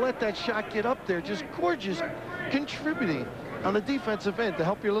not going to let that shot get up there. Just gorgeous contributing on the defensive end to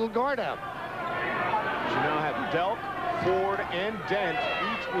help your little guard out. You now have Delk, Ford, and Dent,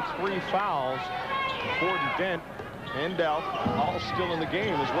 each with 3 fouls. Ford and Dent and Delk all still in the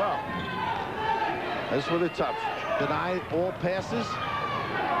game as well. That's where they're tough. Deny all passes.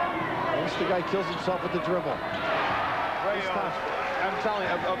 Once the guy kills himself with the dribble. Ray, I'm telling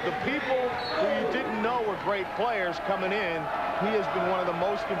you, of the people who you didn't know were great players coming in, he has been one of the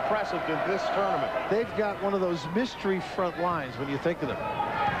most impressive in this tournament. They've got one of those mystery front lines when you think of them.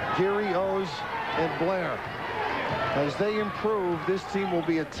 Geary, O's, and Blair. As they improve, this team will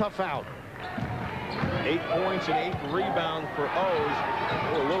be a tough out. 8 points and 8 rebounds for O's.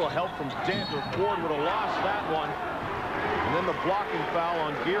 Oh, a little help from Dent, or Ford would have lost that one. And then the blocking foul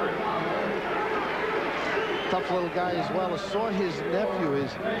on Geary. Tough little guy as well. I saw his nephew,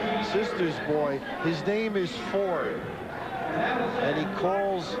 his sister's boy. His name is Ford. And he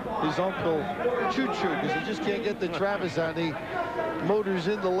calls his uncle Choo-Choo because he just can't get the Travis out. He motors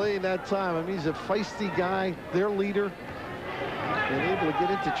in the lane that time. I mean, he's a feisty guy, their leader, and able to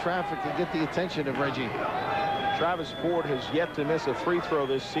get into traffic and get the attention of Reggie. Travis Ford has yet to miss a free throw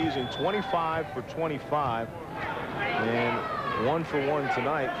this season, 25 for 25. And 1 for 1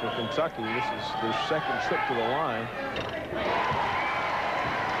 tonight for Kentucky. This is their 2nd trip to the line.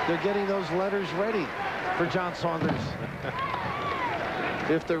 They're getting those letters ready for John Saunders.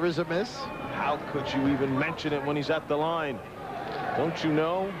 If there is a miss. How could you even mention it when he's at the line? Don't you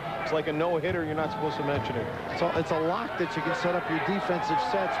know? It's like a no-hitter. You're not supposed to mention it. It's a lock that you can set up your defensive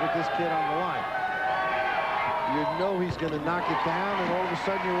sets with this kid on the line. You know he's going to knock it down, and all of a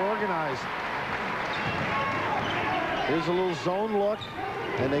sudden you're organized. Here's a little zone look,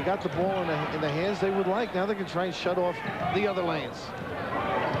 and they got the ball in the hands they would like. Now they can try and shut off the other lanes.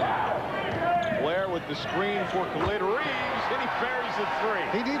 Blair with the screen for Khalid Reeves, and he buries the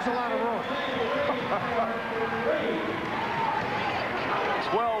 3. He needs a lot of room.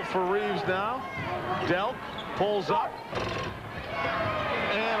 12 for Reeves now. Delk pulls up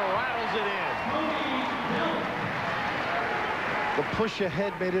and rattles it in. The push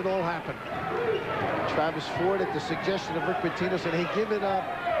ahead made it all happen. Travis Ford, at the suggestion of Rick Pitino, said, hey, give it up.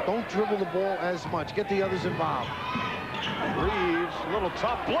 Don't dribble the ball as much. Get the others involved. Reeves, a little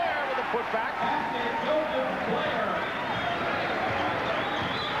tough. Blair with a putback.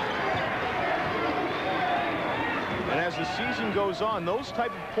 And as the season goes on, those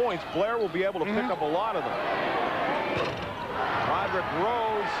type of points, Blair will be able to pick up a lot of them. Roderick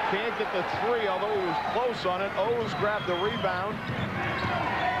Rhodes can't get the 3, although he was close on it. O's grabbed the rebound.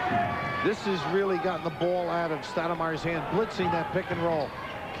 This has really gotten the ball out of Stoudemire's hand, blitzing that pick and roll.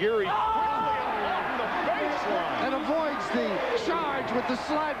 Geary quickly along the baseline. And avoids the charge with the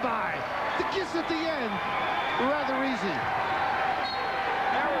slide by. The kiss at the end, rather easy.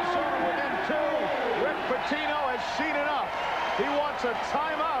 Arizona within 2. Rick Pitino has seen enough. He wants a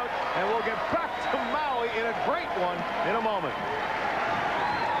timeout, and we'll get back to Maui in a great one in a moment.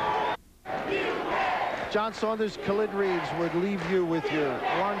 John Saunders, Khalid Reeves would leave you with your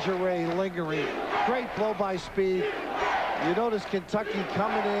lingerie lingering. Great blow by speed. You notice Kentucky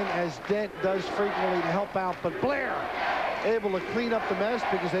coming in as Dent does frequently to help out, but Blair able to clean up the mess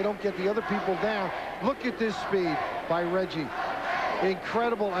because they don't get the other people down. Look at this speed by Reggie.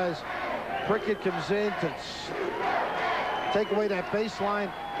 Incredible as Prickett comes in to take away that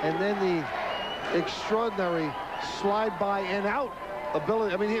baseline, and then the extraordinary slide by and out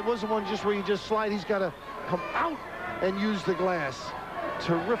ability. I mean, it wasn't one just where you just slide. He's got to come out and use the glass.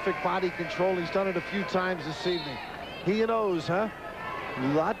 Terrific body control. He's done it a few times this evening. He and O's, huh? A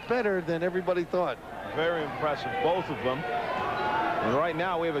lot better than everybody thought. Very impressive, both of them. And right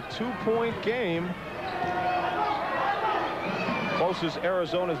now we have a 2-point game. Closest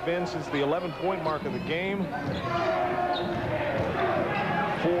Arizona's been since the 11-point mark of the game.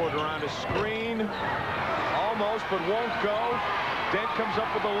 Ford around a screen. Almost, but won't go. Dent comes up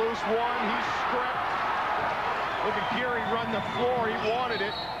with a loose one. He's stripped. Look at Geary run the floor. He wanted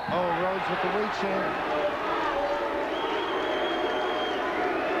it. Oh, Rhodes with the reach in.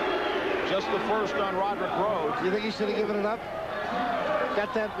 Just the first on Roderick Rhodes. You think he should have given it up?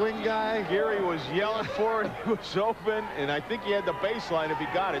 Got that wing guy. Geary was yelling for it. He was open, and I think he had the baseline if he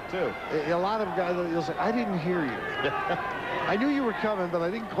got it, too. A lot of guys will say, I didn't hear you. I knew you were coming, but I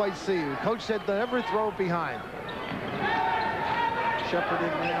didn't quite see you. Coach said, never throw it behind. Shepard in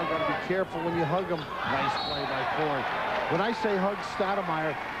now. Got to be careful when you hug him. Nice play by Ford. When I say hug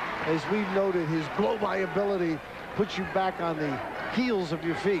Stoudemire, as we've noted, his blow-by ability puts you back on the heels of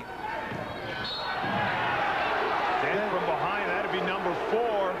your feet. Then from behind, that'd be number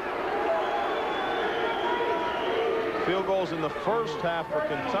 4. Field goals in the first half for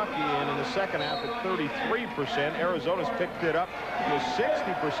Kentucky, and in the second half at 33%. Arizona's picked it up to a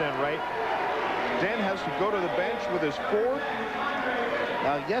 60% rate. Den has to go to the bench with his 4th.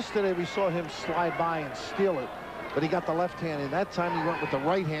 Yesterday we saw him slide by and steal it, but he got the left hand, and that time he went with the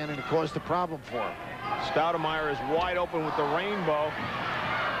right hand, and it caused a problem for him. Stoudemire is wide open with the rainbow.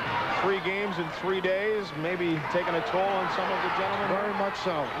 3 games in 3 days, maybe taking a toll on some of the gentlemen. Very much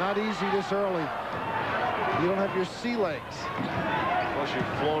so. Not easy this early. You don't have your sea legs. Plus,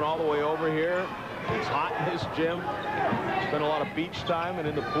 you've flown all the way over here. It's hot in this gym. Spent a lot of beach time and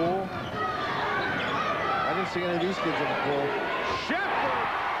in the pool. I didn't see any of these kids in the pool. Shepard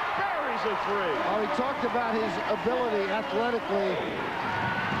buries a 3. Oh, he talked about his ability athletically.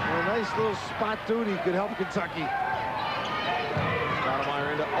 A nice little spot duty could help Kentucky.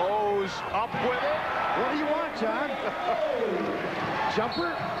 Stoudemire into O's, up with it. What do you want, John?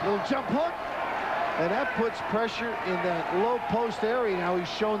 Jumper, little jump hook. And that puts pressure in that low post area. Now he's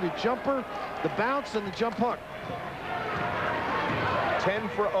shown the jumper, the bounce, and the jump hook. 10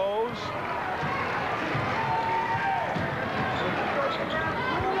 for O's.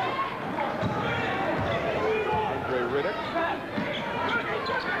 Riddick.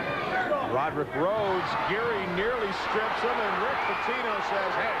 Roderick Rhodes. Geary nearly strips him, and Rick Pitino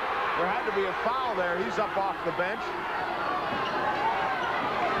says, hey, there had to be a foul there. He's up off the bench.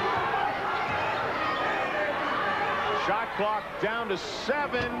 Shot clock down to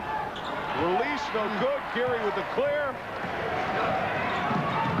 7. Release no good. Geary with the clear.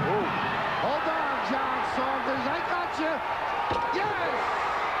 Ooh. Hold on, John Saunders. I got you. Yes!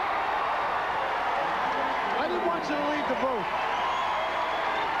 I didn't want you to leave the booth.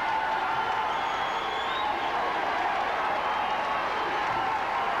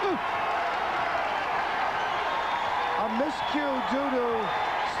 A miscue due to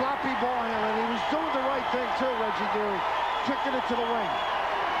sloppy ball handling. He was doing the right thing too, Reggie Geary, kicking it to the wing.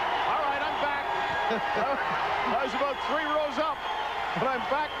 All right, I'm back. I was about 3 rows up, but I'm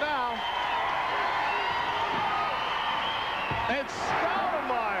back now. It's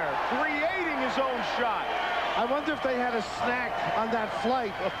Stoudemire creating his own shot. I wonder if they had a snack on that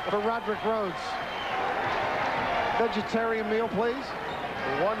flight for Roderick Rhodes. Vegetarian meal, please.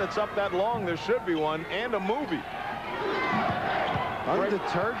 The one that's up that long, there should be one, and a movie.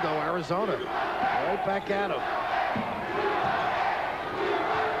 Undeterred, though, Arizona. Right back at him.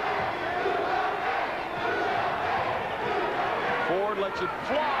 Ford lets it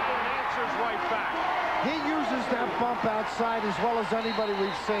fly and answers right back. He uses that bump outside as well as anybody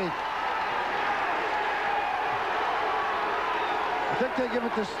we've seen. I think they give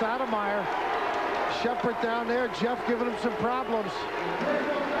it to Stoudemire. Shepard down there. Jeff giving him some problems.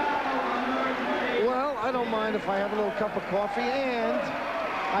 Well, I don't mind if I have a little cup of coffee, and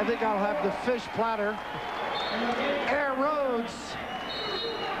I think I'll have the fish platter. Air Rhodes.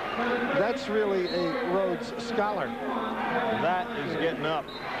 That's really a Rhodes scholar. That is getting up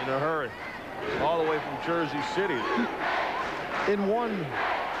in a hurry. All the way from Jersey City. In one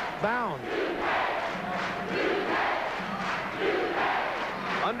bound.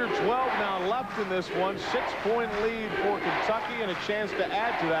 Under 12 now left in this one. 6-point lead for Kentucky and a chance to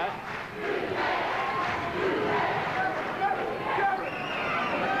add to that.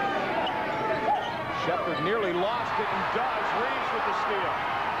 Shepard nearly lost it and does. Reeves with the steal.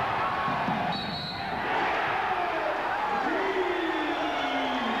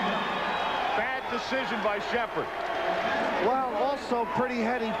 Bad decision by Shepard. Well, also pretty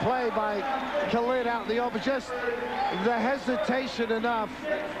heady play by Khalid out in the open. Just the hesitation enough.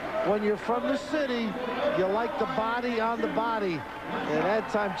 When you're from the city, you like the body on the body. And that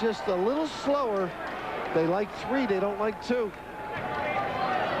time just a little slower. They like 3, they don't like 2.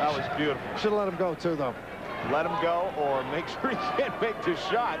 That was beautiful. Should have let him go too, though. Let him go or make sure he can't make the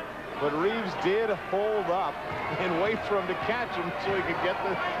shot. But Reeves did hold up and wait for him to catch him so he could get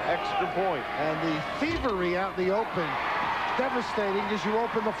the extra point. And the thievery out in the open, devastating as you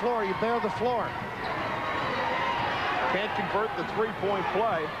open the floor, you bare the floor. Can't convert the 3-point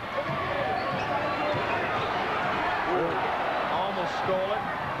play. Almost stole it.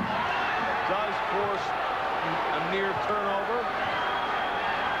 Does force a near turnover.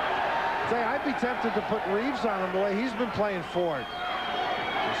 Say, I'd be tempted to put Reeves on him the way he's been playing forward.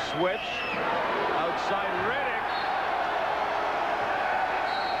 Switch. Outside Riddick.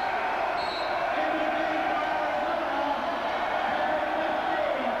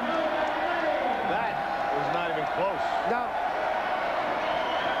 That was not even close. No.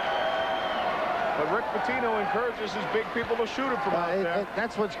 But Rick Pitino encourages his big people to shoot it from out there.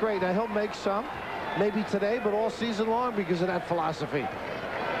 That's what's great. He'll make some, maybe today, but all season long because of that philosophy.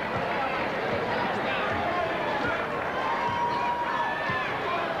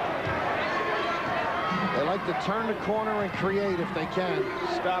 They like to turn the corner and create if they can.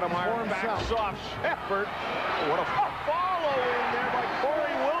 Stoudemire backs off Shepard. What a follow in there by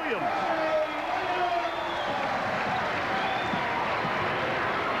Corey Williams.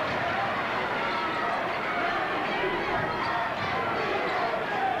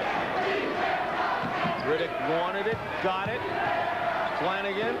 Riddick wanted it, got it.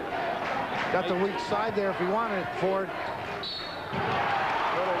 Flanagan. Got the weak side there if he wanted it, Ford.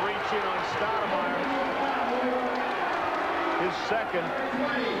 Little reach in on Stoudemire. His second.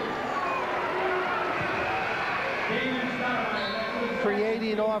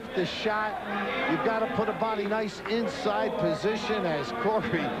 Creating off the shot. You've got to put a body nice inside position as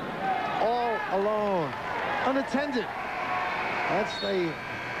Corey all alone. Unattended. That's the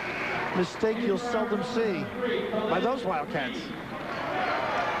mistake you'll seldom see by those Wildcats.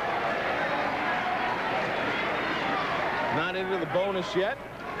 Not into the bonus yet.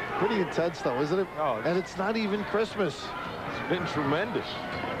 Pretty intense, though, isn't it? Oh, and it's not even Christmas. It's been tremendous.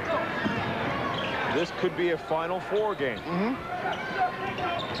 This could be a Final Four game.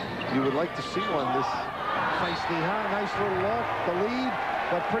 You would like to see one this feisty, huh? Nice little look, the lead,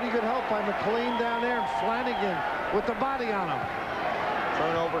 but pretty good help by McLean down there, and Flanagan with the body on him.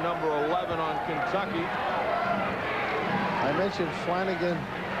 Turnover number 11 on Kentucky. I mentioned Flanagan.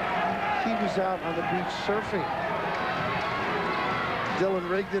 He was out on the beach surfing. Dylan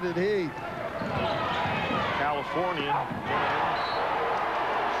Rigdon and he. Californian.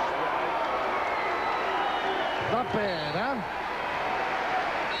 Not bad, huh?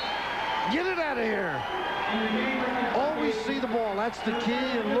 Get it out of here. Always see the ball. That's the key.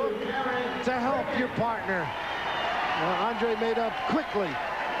 And look to help your partner. Well, Andre made up quickly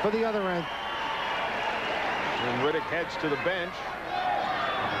for the other end. And Riddick heads to the bench.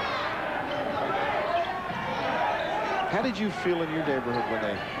 How did you feel in your neighborhood when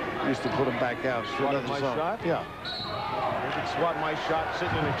they used to put him back out? Swatted my shot? Yeah. You could swat my shot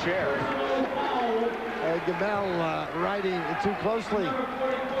sitting in a chair. Gamel riding too closely.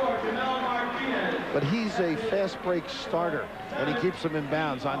 But he's a fast break starter, and he keeps them in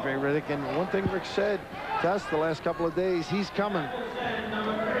bounds, Andre Riddick. And one thing Rick said to us the last couple of days, he's coming.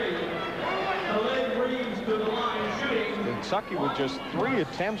 Kentucky with just 3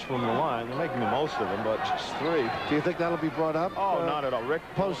 attempts from the line. They're making the most of them, but just 3. Do you think that'll be brought up? Oh, not at all. Rick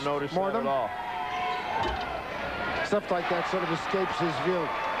won't notice that at all. Stuff like that sort of escapes his view.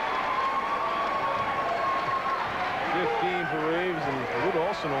 15 for Reeves, and Lute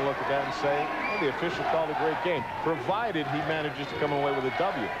Olson will look at that and say, well, the official called a great game, provided he manages to come away with a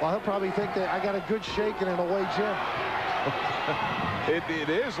W. Well, he'll probably think that I got a good shake in an away gym. It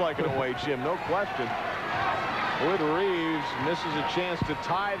is like an away gym, no question. Lute Reeves misses a chance to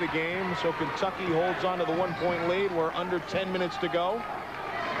tie the game, so Kentucky holds on to the 1-point lead. We're under 10 minutes to go.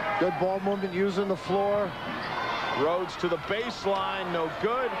 Good ball movement using the floor. Rhodes to the baseline, no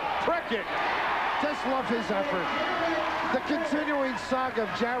good. Prickett. Just love his effort. The continuing saga of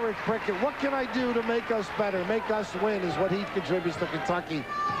Jared Prickett. What can I do to make us better, make us win, is what he contributes to Kentucky.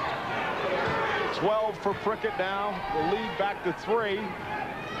 12 for Prickett now. The lead back to 3.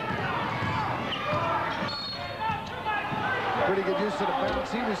 Pretty good use of the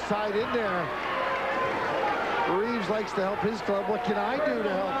bounce. He was tied in there. Reeves likes to help his club. What can I do to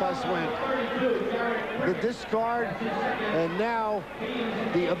help us win? The discard, and now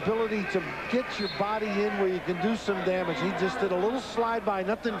the ability to get your body in where you can do some damage. He just did a little slide by,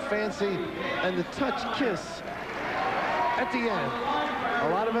 nothing fancy, and the touch kiss at the end. A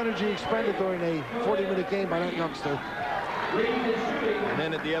lot of energy expended during a 40-minute game by that youngster. And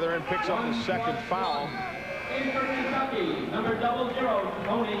then at the other end picks up his second foul. In for Kentucky, number 00,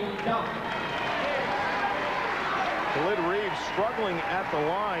 Tony Delk. Khalid Reeves struggling at the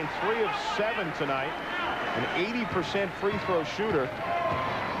line, 3 of 7 tonight, an 80% free throw shooter. And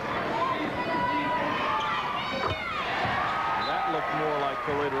that looked more like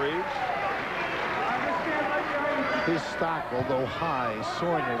Khalid Reeves. His stock, although high,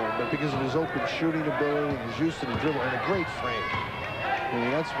 soaring a little bit because of his open shooting ability and his use of the dribble, and a great frame. I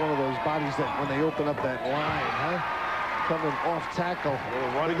mean, that's one of those bodies that when they open up that line, huh? coming off tackle.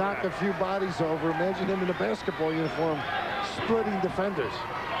 They knocked a few bodies over. Imagine him in a basketball uniform splitting defenders.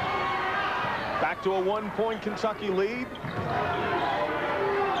 Back to a 1-point Kentucky lead.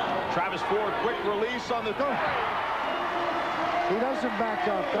 Travis Ford, quick release on the... He doesn't back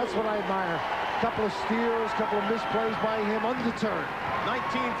up. That's what I admire. Couple of steals, couple of misplays by him, undeterred.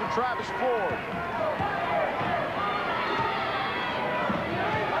 19 for Travis Ford.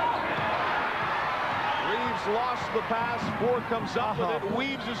 Reeves lost the pass. Ford comes up with it,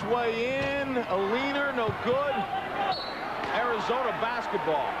 weaves his way in. A leaner, no good. Arizona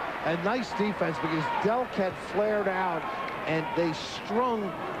basketball. And nice defense because Delk had flared out and they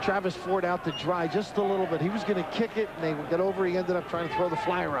strung Travis Ford out to dry just a little bit. He was going to kick it and they would get over. He ended up trying to throw the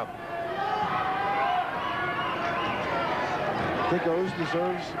flyer up. I think O's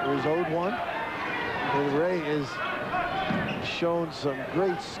deserves, or is owed one. And Ray has shown some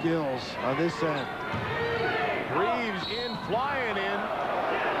great skills on this end. Reeves in, flying in.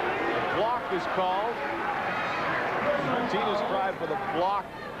 The block is called. Martinez tried for the block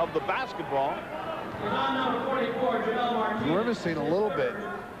of the basketball. We're missing a little bit.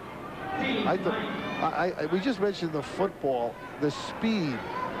 We just mentioned the football, the speed,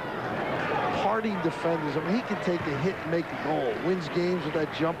 hardy defenders. I mean, he can take a hit and make a goal. Wins games with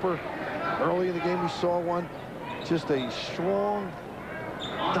that jumper. Early in the game, we saw one. Just a strong,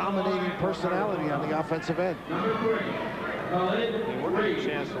 dominating personality on the offensive end. We're getting a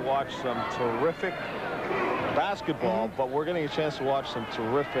chance to watch some terrific basketball, but we're getting a chance to watch some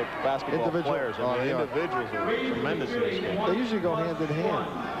terrific basketball players. I mean, individuals are tremendous in this game. They usually go hand in hand.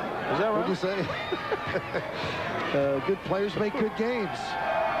 Is that right? What'd you say? Good players make good games.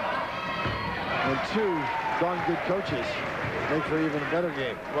 And two darn good coaches make for even a better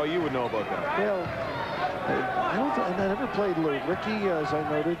game. Well, you would know about that. Well, I never played Lou. Ricky, as I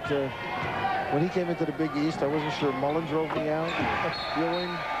noted, when he came into the Big East, I wasn't sure Mullen drove me out,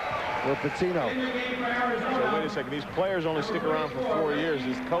 Ewing, or Patino. So wait a second. These players only stick around for 4 years.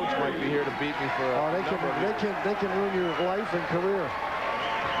 This coach might be here to beat me for a number of years. They can ruin your life and career.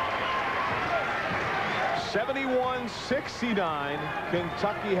 71-69.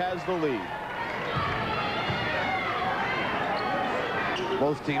 Kentucky has the lead.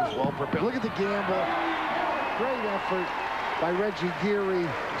 Both teams well prepared. Look at the gamble. Great effort by Reggie Geary.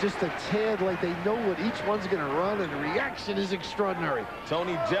 Just a tad like they know what each one's going to run, and the reaction is extraordinary.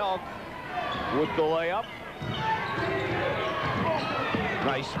 Tony Delk with the layup.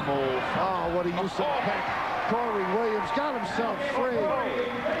 Nice move. Oh, what a use of peck. Corey Williams got himself free.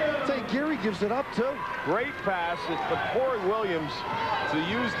 Say, Geary gives it up, too. Great pass, but Corey Williams to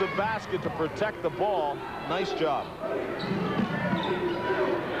use the basket to protect the ball. Nice job.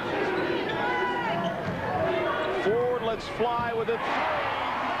 Ford lets fly with it.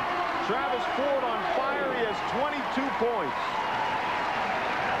 Travis Ford on fire. He has 22 points.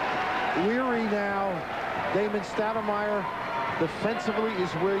 Weary now. Damon Stoudemire defensively is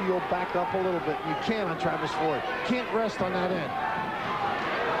where you'll back up a little bit. You can't on Travis Ford. Can't rest on that end.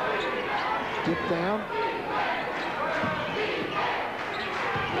 Get down.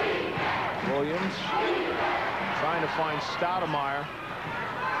 Williams trying to find Stoudemire.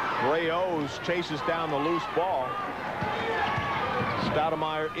 Ray Owes chases down the loose ball.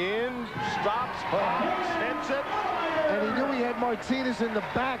 Stoudemire in, stops, hits it. And he knew he had Martinez in the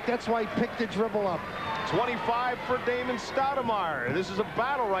back. That's why he picked the dribble up. 25 for Damon Stoudemire. This is a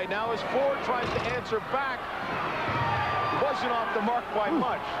battle right now as Ford tries to answer back. Wasn't off the mark by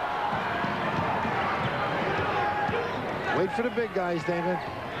much. Wait for the big guys, Damon.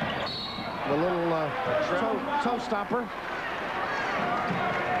 The little toe stopper.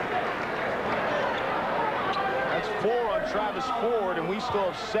 That's 4 on Travis Ford, and we still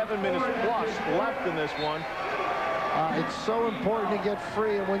have 7 minutes plus left in this one. It's so important to get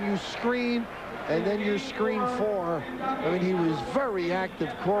free, and when you screen and then you're screen 4, I mean, he was very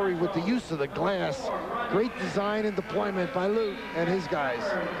active, Corey, with the use of the glass. Great design and deployment by Luke and his guys.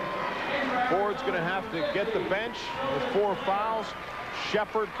 Ford's going to have to get the bench with 4 fouls.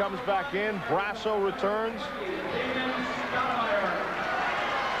 Shepard comes back in. Brasso returns.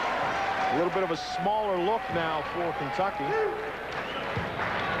 A little bit of a smaller look now for Kentucky.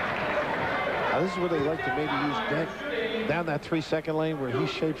 Now, this is where they like to maybe use Dent down that 3-second lane where he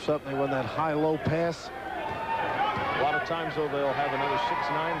shapes up and they run that high-low pass. A lot of times, though, they'll have another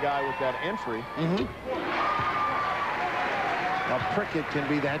 6'9" guy with that entry. Prickett can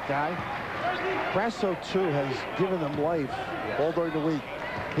be that guy. Brasso, too, has given them life all during the week.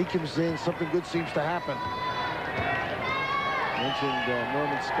 He comes in, something good seems to happen. Mentioned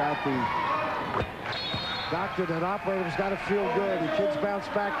Norman Scott, the doctor that operator's got to feel good. The kids bounce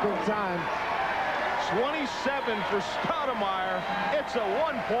back big time. 27 for Stoudemire. It's a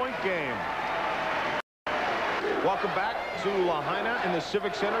one-point game. Welcome back to Lahaina in the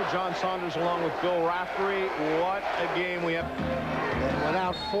Civic Center. John Saunders along with Bill Raftery. What a game we have. And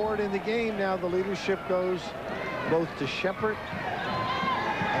without Ford in the game now, the leadership goes both to Shepard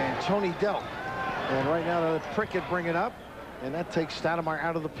and Tony Delk. And right now, the Prickett bring it up, and that takes Stoudemire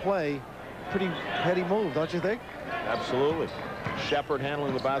out of the play. Pretty heady move, don't you think? Absolutely. Shepard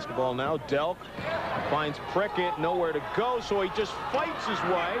handling the basketball now. Delk finds Prickett, nowhere to go, so he just fights his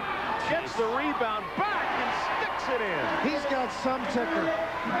way, gets the rebound back, and sticks it in. He's got some ticker.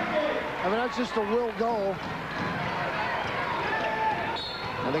 I mean, that's just a will goal.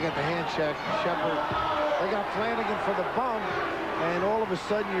 And they got the hand check. Shepard. They got Flanagan for the bump, and all of a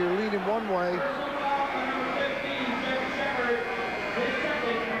sudden you're leading one way.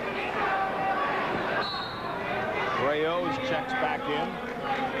 Ray Owes checks back in.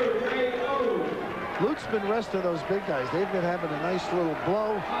 Luke's been resting those big guys. They've been having a nice little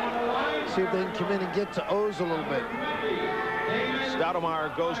blow. See if they can come in and get to Owes a little bit.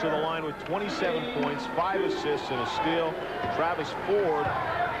 Stoudemire goes to the line with 27 points, 5 assists, and a steal. Travis Ford,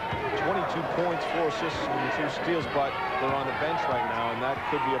 22 points, 4 assists, and 2 steals, but they're on the bench right now, and that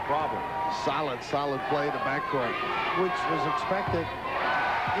could be a problem. Solid play in the backcourt, which was expected.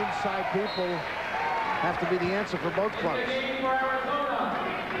 Inside people have to be the answer for both clubs. Reeves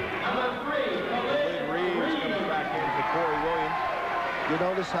comes back in for Corey Williams. You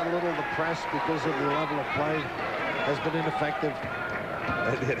notice how little the press, because of the level of play, has been ineffective.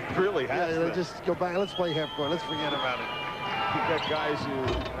 It really has. Yeah, they just go back. Let's play half court. Let's forget about it. You've got guys who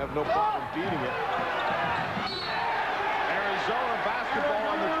have no problem beating it. Arizona basketball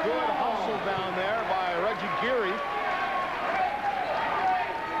on the good hustle down there by Reggie Geary.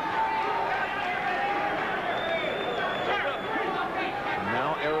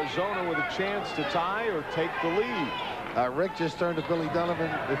 Now Arizona with a chance to tie or take the lead. Rick just turned to Billy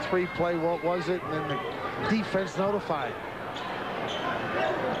Donovan. The 3-play, what was it? And then the defense notified.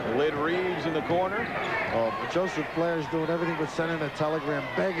 Lid Reeves in the corner. Oh, Joseph Blair's doing everything but sending a telegram,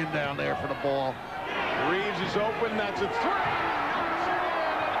 begging down there for the ball. Reeves is open. That's a 3.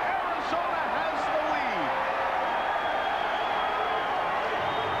 Arizona has the lead.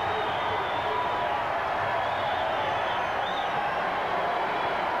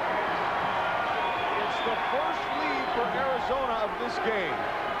 It's the first lead for Arizona of this game.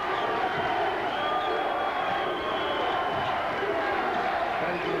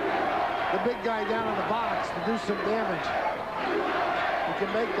 The big guy down in the box to do some damage. He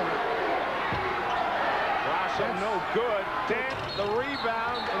can make that. Brasso no good. Dent the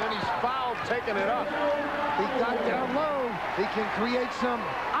rebound, and then he's fouled, taking it up. He got down low. He can create some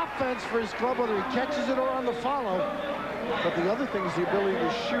offense for his club, whether he catches it or on the follow. But the other thing is the ability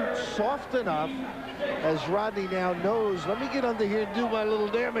to shoot soft enough, as Rodney now knows, let me get under here and do my little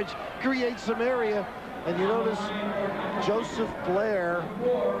damage, create some area. And you notice Joseph Blair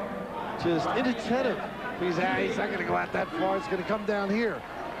just inattentive. He's not going to go out that far. It's going to come down here.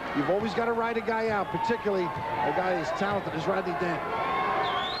 You've always got to ride a guy out, particularly a guy as talented as Rodney Dent.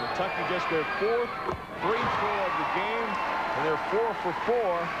 Kentucky just their 4th free throw of the game, and they're 4 for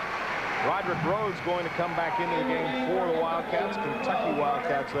 4. Roderick Rhodes going to come back into the game for the Wildcats, Kentucky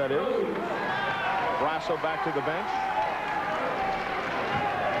Wildcats, that is. Brasso back to the bench.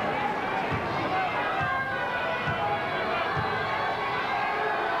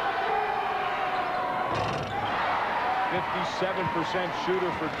 .57%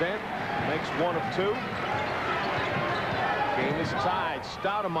 shooter for Dent. Makes 1 of 2. Game is tied.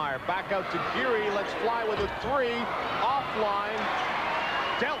 Stoudemire back out to Geary. Let's fly with a 3. Offline.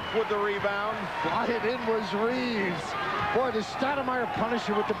 Delk with the rebound. Flying in was Reeves. Boy, does Stoudemire punish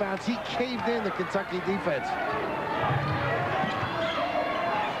him with the bounce. He caved in the Kentucky defense.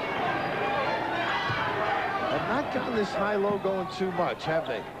 Have not gotten this high-low going too much, have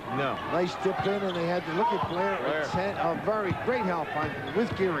they? No. Nice dip in, and they had to look at Blair. Very great help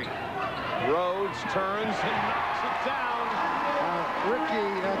with Geary. Rhodes turns and knocks it down. Ricky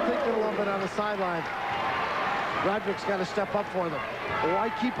thinking a little bit on the sideline. Roderick's got to step up for them. Why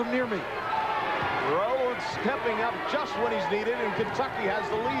keep him near me? Rhodes stepping up just when he's needed, and Kentucky has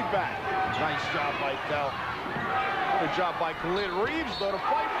the lead back. Nice job by Delk. Good job by Khalid Reeves, though, to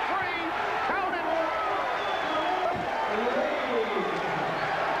fight free. Count it.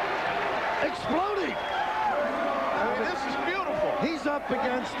 Exploding. I mean, this is beautiful. He's up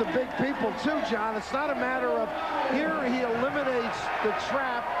against the big people, too, John. It's not a matter of here he eliminates the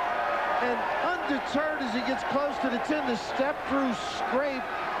trap, and undeterred as he gets close to the 10, the step through, scrape,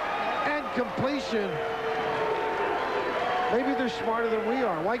 and completion. Maybe they're smarter than we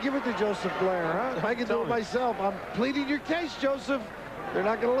are. Why give it to Joseph Blair, huh? I can do it myself. I'm pleading your case, Joseph. They're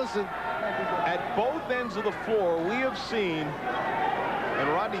not going to listen. At both ends of the floor, we have seen, and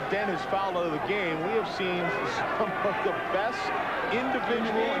Rodney Dent has fouled out of the game, we have seen some of the best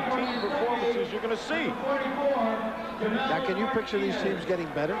individual and team performances you're going to see. Now, can you picture these teams getting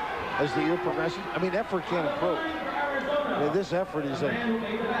better as the year progresses? I mean, effort can't improve. I mean, this effort is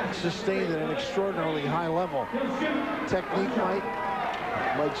sustained at an extraordinarily high level. Technique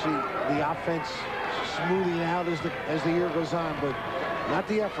might see the offense smoothing out as the year goes on, but not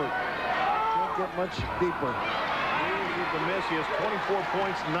the effort. Can't get much deeper. The miss. He has 24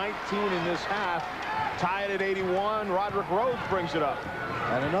 points, 19 in this half. Tied at 81. Roderick Rhodes brings it up.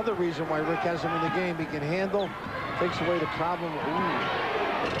 And another reason why Rick has him in the game, he can handle, takes away the problem. Ooh.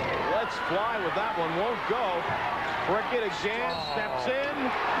 Let's fly with that one. Won't go. Prickett again, steps in.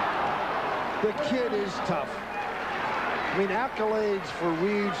 The kid is tough. I mean, accolades for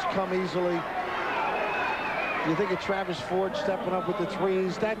Reeves come easily. You think of Travis Ford stepping up with the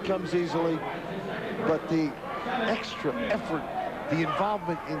threes, that comes easily. But the extra effort, the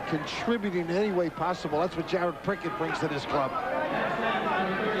involvement in contributing in any way possible, that's what Jared Prickett brings to this club.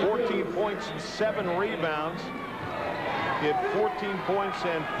 14 points and 7 rebounds. He had 14 points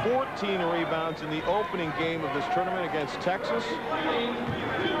and 14 rebounds in the opening game of this tournament against Texas.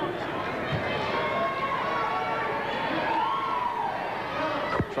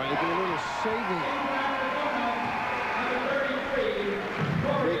 Trying to do a little saving.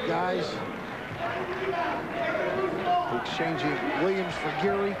 Great guys. Exchanging Williams for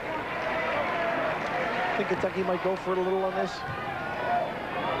Geary. I think Kentucky might go for it a little on this.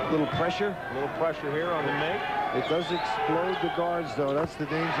 A little pressure. A little pressure here on the make. It does explode the guards, though. That's the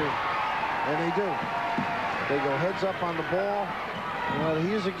danger. And they do. They go heads up on the ball. Well,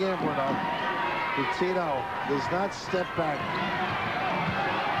 he is a gambler, though. Pitino does not step back.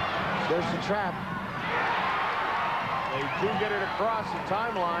 There's the trap. They do get it across the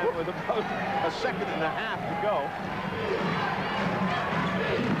timeline with about a second and a half to go.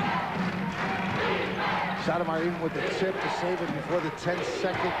 Sotomayor even with the tip to save it before the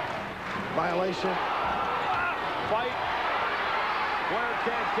 10-second violation. Fight. Blair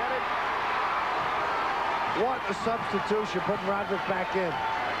can't get it. What a substitution, putting Roderick back in.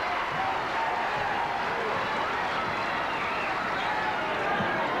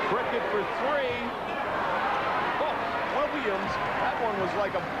 Prickett for 3. Oh, Williams. That one was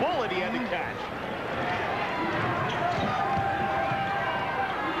like a bullet he had to catch.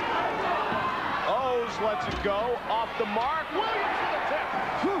 O's lets it go. Off the mark. Williams with a tip.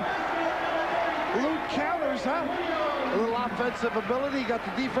 Luke counters, huh? A little offensive ability. Got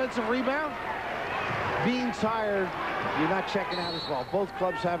the defensive rebound. Being tired, you're not checking out as well. Both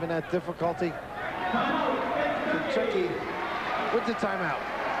clubs having that difficulty. Kentucky with the timeout.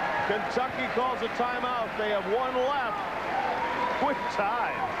 Kentucky calls a timeout. They have one left with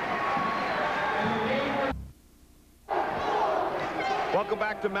time. Welcome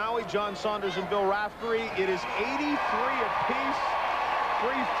back to Maui. John Saunders and Bill Raftery. It is 83 apiece.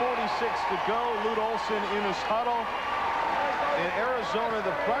 3:46 to go. Lute Olson in his huddle. In Arizona,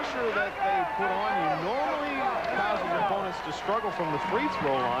 the pressure that they put on you normally causes opponents to struggle from the free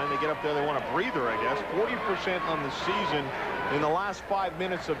throw line. They get up there, they want a breather, I guess. 40% on the season in the last 5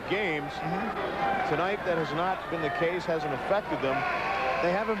 minutes of games. Tonight, that has not been the case, hasn't affected them.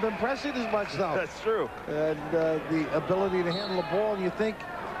 They haven't been pressing as much, though. That's true. And the ability to handle the ball. And you think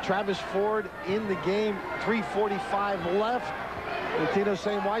Travis Ford in the game, 3:45 left. Latino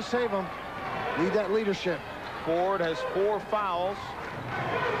saying, why save him? Need that leadership. Ford has 4 fouls.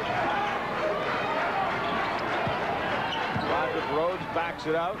 Roderick Rhodes backs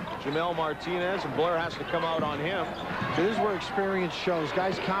it out. Jamel Martinez, and Blair has to come out on him. So this is where experience shows.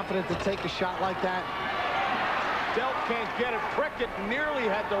 Guys confident to take a shot like that. Delp can't get it. Prickett nearly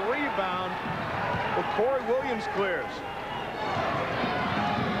had the rebound, but Corey Williams clears.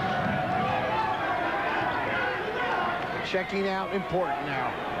 Checking out important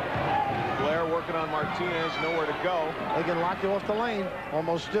now. Blair working on Martinez, nowhere to go. They can lock you off the lane.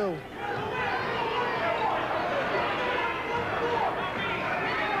 Almost do.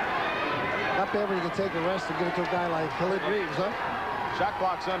 Not bad when you can take a rest and give it to a guy like Khalid Reeves, huh? Shot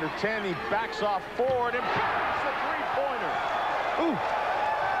clock's under 10. He backs off forward and buries the three-pointer. Ooh.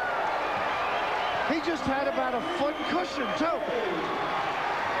 He just had about a foot cushion, too.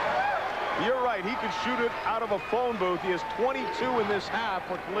 You're right. He could shoot it out of a phone booth. He has 22 in this half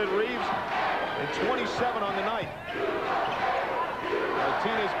for Khalid Reeves and 27 on the night.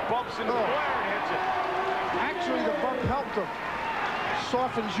 Martinez bumps into Blair and hits it. Actually, the bump helped him.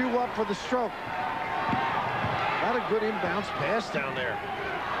 Softens you up for the stroke. Not a good inbounds pass down there.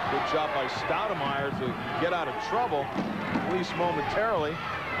 Good job by Stoudemire to get out of trouble, at least momentarily.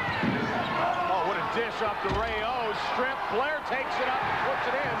 Oh, what a dish off to Ray O. Strip. Blair takes it up and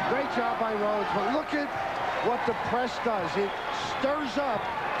puts it in. Great job by Rhodes, but look at what the press does. It stirs up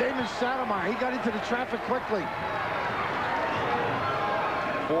Damon Stoudemire. He got into the traffic quickly.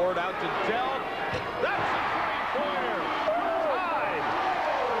 Ford out to Delk. That's a three-pointer. Tied.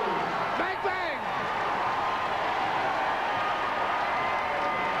 Bang, bang!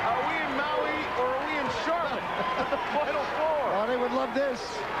 Are we in Maui or are we in Charlotte at the Final Four? Oh, they would love this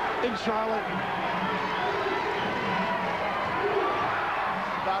in Charlotte.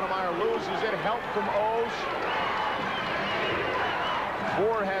 Stoudemire loses it. Help from O's.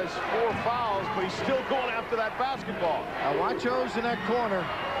 Ford has 4 fouls, but he's still going after that basketball. Now watch O's in that corner.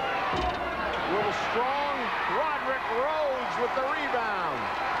 A little strong. Roderick Rhodes with the rebound.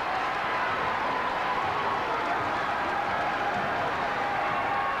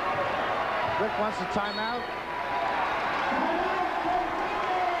 Rick wants a timeout.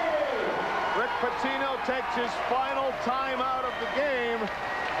 Rick Pitino takes his final timeout of the game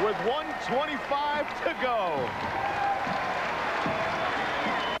with 1:25 to go.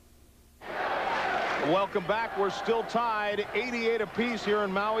 Welcome back. We're still tied 88 apiece here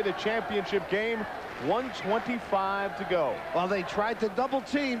in Maui, the championship game. 1:25 to go. Well, they tried to double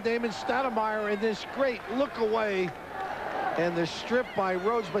team Damon Stoudemire in this great look away and the strip by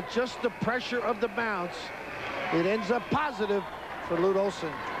Rhodes, but just the pressure of the bounce, it ends up positive for Lute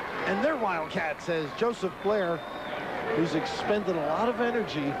Olson. And their Wildcats, as Joseph Blair, who's expended a lot of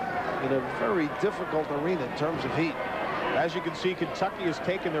energy in a very difficult arena in terms of heat. As you can see, Kentucky has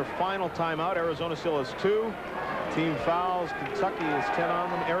taken their final timeout. Arizona still has 2. Team fouls. Kentucky has 10 on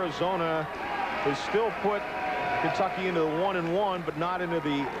them. Arizona has still put Kentucky into the 1-1, but not into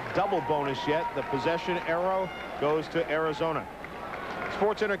the double bonus yet. The possession arrow goes to Arizona.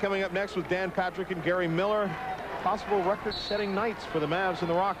 SportsCenter coming up next with Dan Patrick and Gary Miller. Possible record-setting nights for the Mavs and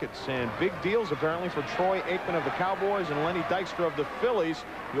the Rockets, and big deals apparently for Troy Aikman of the Cowboys and Lenny Dykstra of the Phillies.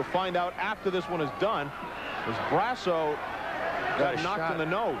 You'll find out after this one is done, as Brasso got knocked in the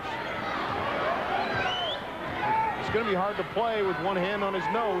nose. It's going to be hard to play with one hand on his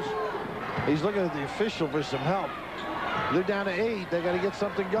nose. He's looking at the official for some help. They're down to 8. They got to get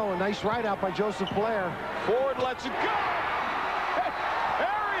something going. Nice ride out by Joseph Blair. Ford lets it go.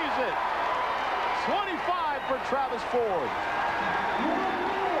 Buries it. 25 for Travis Ford.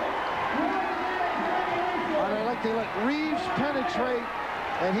 And I like to let Reeves penetrate,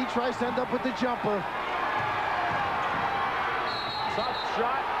 and he tries to end up with the jumper. Tough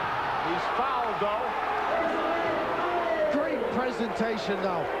shot. He's fouled, though. Great presentation,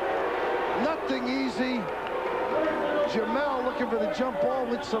 though. Nothing easy. Jamel looking for the jump ball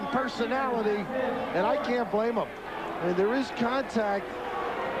with some personality, and I can't blame him. I mean, there is contact,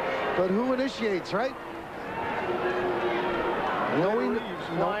 but who initiates, right? Knowing he's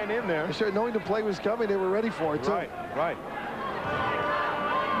flying in there. Sure, knowing the play was coming, they were ready for it, too. Right, right.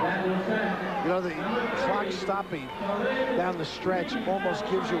 You know, the clock stopping down the stretch almost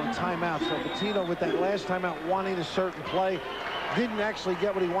gives you a timeout. So Pitino, with that last timeout, wanting a certain play, didn't actually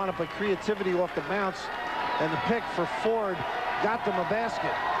get what he wanted, but creativity off the bounce. And the pick for Ford got them a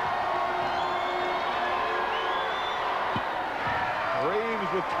basket.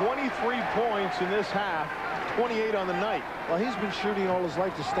 Reeves with 23 points in this half, 28 on the night. Well, he's been shooting all his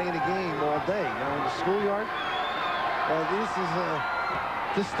life to stay in the game all day, you know, in the schoolyard. This is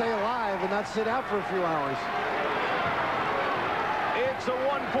to stay alive and not sit out for a few hours. It's a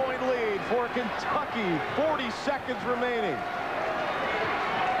 1-point lead for Kentucky. 40 seconds remaining.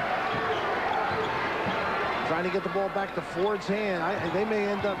 Trying to get the ball back to Ford's hand. They may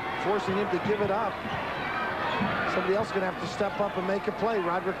end up forcing him to give it up. Somebody else going to have to step up and make a play.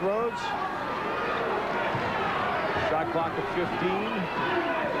 Roderick Rhodes. Shot clock at 15.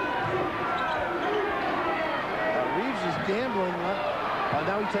 Reeves is gambling.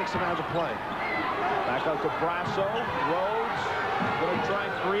 Now he takes him out of the play. Back out to Brasso. Rhodes going to try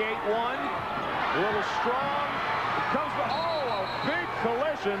and create one. A little strong. It comes to, a big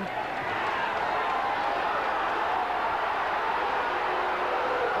collision.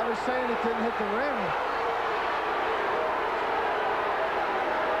 I was saying it didn't hit the rim.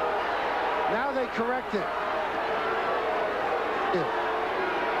 Now they correct it.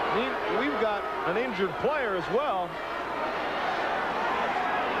 We've got an injured player as well.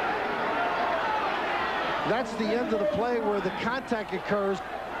 That's the end of the play where the contact occurs.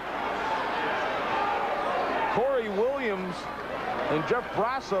 Corey Williams and Jeff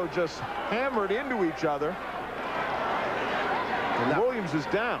Brasso just hammered into each other. And Williams is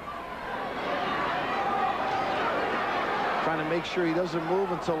down. trying to make sure he doesn't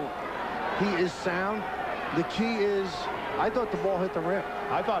move until he is sound. The key is, I thought the ball hit the rim.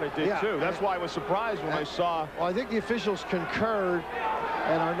 I thought it did, too. That's why I was surprised when I saw. Well, I think the officials concurred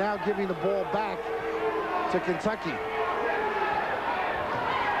and are now giving the ball back to Kentucky.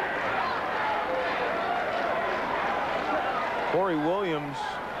 Corey Williams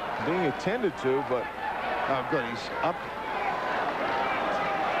being attended to, but oh, good, he's up.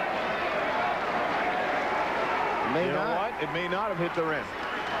 You know what? It may not have hit the rim.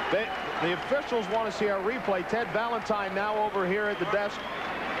 The officials want to see our replay. Ted Valentine now over here at the desk.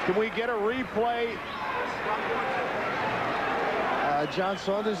 Can we get a replay? John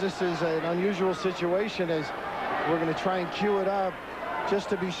Saunders, this is an unusual situation as we're going to try and cue it up just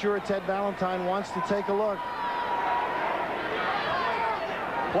to be sure Ted Valentine wants to take a look.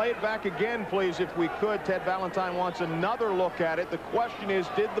 Play it back again, please, if we could. Ted Valentine wants another look at it. The question is,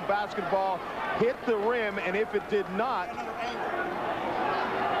 did the basketball hit the rim? And if it did not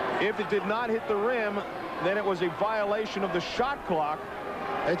hit the rim, then it was a violation of the shot clock.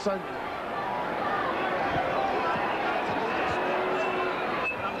 It's a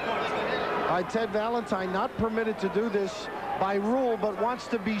Ted Valentine not permitted to do this by rule, but wants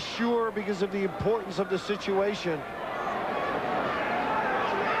to be sure because of the importance of the situation.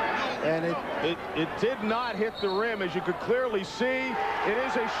 And it did not hit the rim, as you could clearly see. It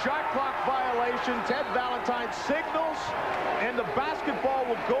is a shot clock violation. Ted Valentine signals, and the basketball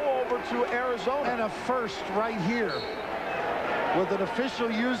will go over to Arizona. And a first right here with an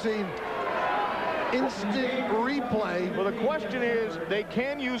official using instant replay. Well, the question is, they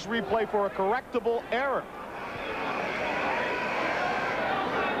can use replay for a correctable error.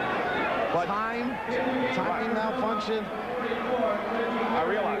 But timing malfunction. I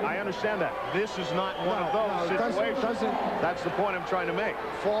realize, I understand that. This is not one of those situations. Doesn't That's the point I'm trying to make.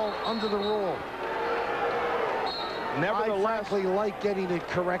 Fall under the rule. Nevertheless, I frankly like getting it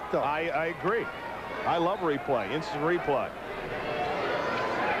correct, though. I agree. I love replay, instant replay.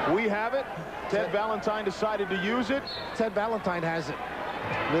 We have it. Ted Valentine decided to use it. Ted Valentine has it.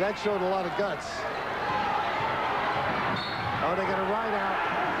 I mean, that showed a lot of guts. Oh, they got a ride out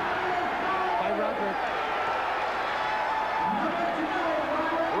by Roderick.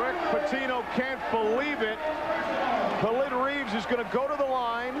 Rick Pitino can't believe it. Khalid Reeves is going to go to the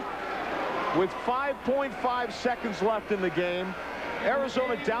line with 5.5 seconds left in the game.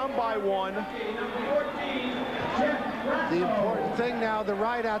 Arizona down by 1. The important thing now, the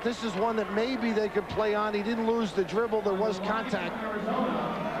ride out, this is one that maybe they could play on. He didn't lose the dribble. There was contact.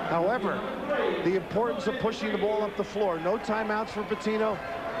 However, the importance of pushing the ball up the floor. No timeouts for Pitino.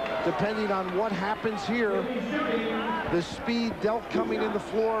 Depending on what happens here, the speed dealt coming in the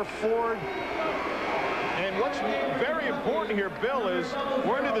floor forward. And what's very important here, Bill, is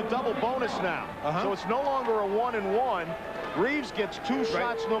we're into the double bonus now. So it's no longer a 1-and-1. Reeves gets 2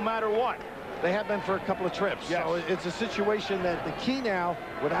 shots no matter what. They have been for a couple of trips. Yes. So it's a situation that the key now,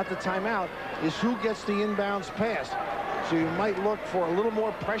 without the timeout, is who gets the inbounds pass. So you might look for a little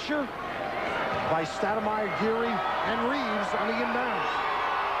more pressure by Stoudemire, Geary, and Reeves on the inbounds.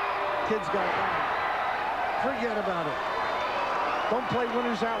 Kid's got it right. Forget about it. Don't play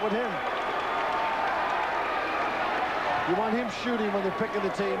winners out with him. You want him shooting when they're picking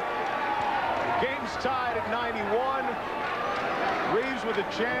the team. Game's tied at 91. Reeves with a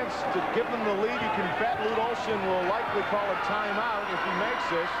chance to give them the lead. You can bet Lute Olson will likely call a timeout if he makes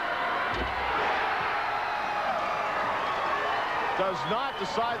this. Does not.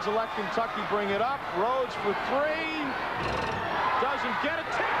 Decides to let Kentucky bring it up. Rhodes for 3. Doesn't get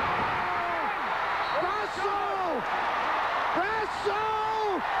it. Brasso!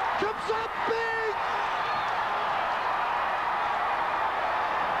 Brasso! Comes up big!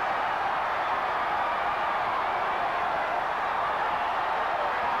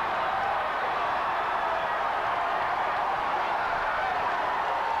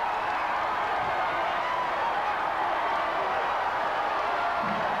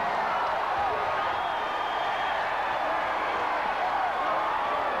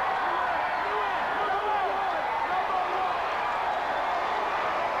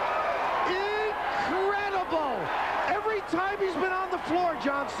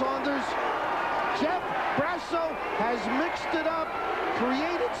 John Saunders, Jeff Brasso has mixed it up,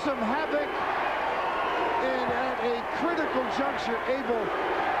 created some havoc, and at a critical juncture able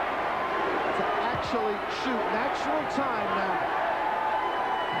to actually shoot. Natural time now.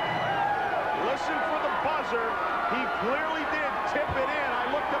 Listen for the buzzer. He clearly did tip it in. I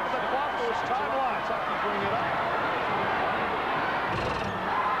looked up at the clock. It was time left. Kentucky bring it up.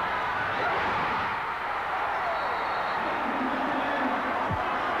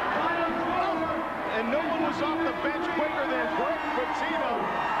 And no one was off the bench quicker than Latino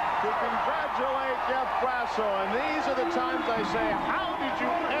to congratulate Jeff Grasso. And these are the times I say, how did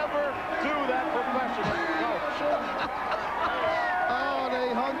you ever do that professionally, Coach? Oh,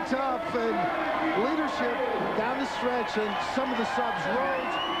 they hung tough, and leadership down the stretch, and some of the subs,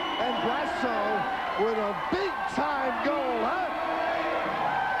 Rhodes and Grasso, with a big-time goal, huh?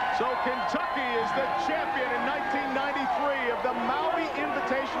 So Kentucky is the champion in 1993 of the Maui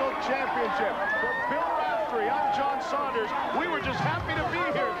Invitational Championship. For Bill Raftery, I'm John Saunders. We were just happy to be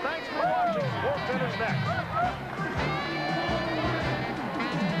here. Thanks for watching. SportsCenter's next.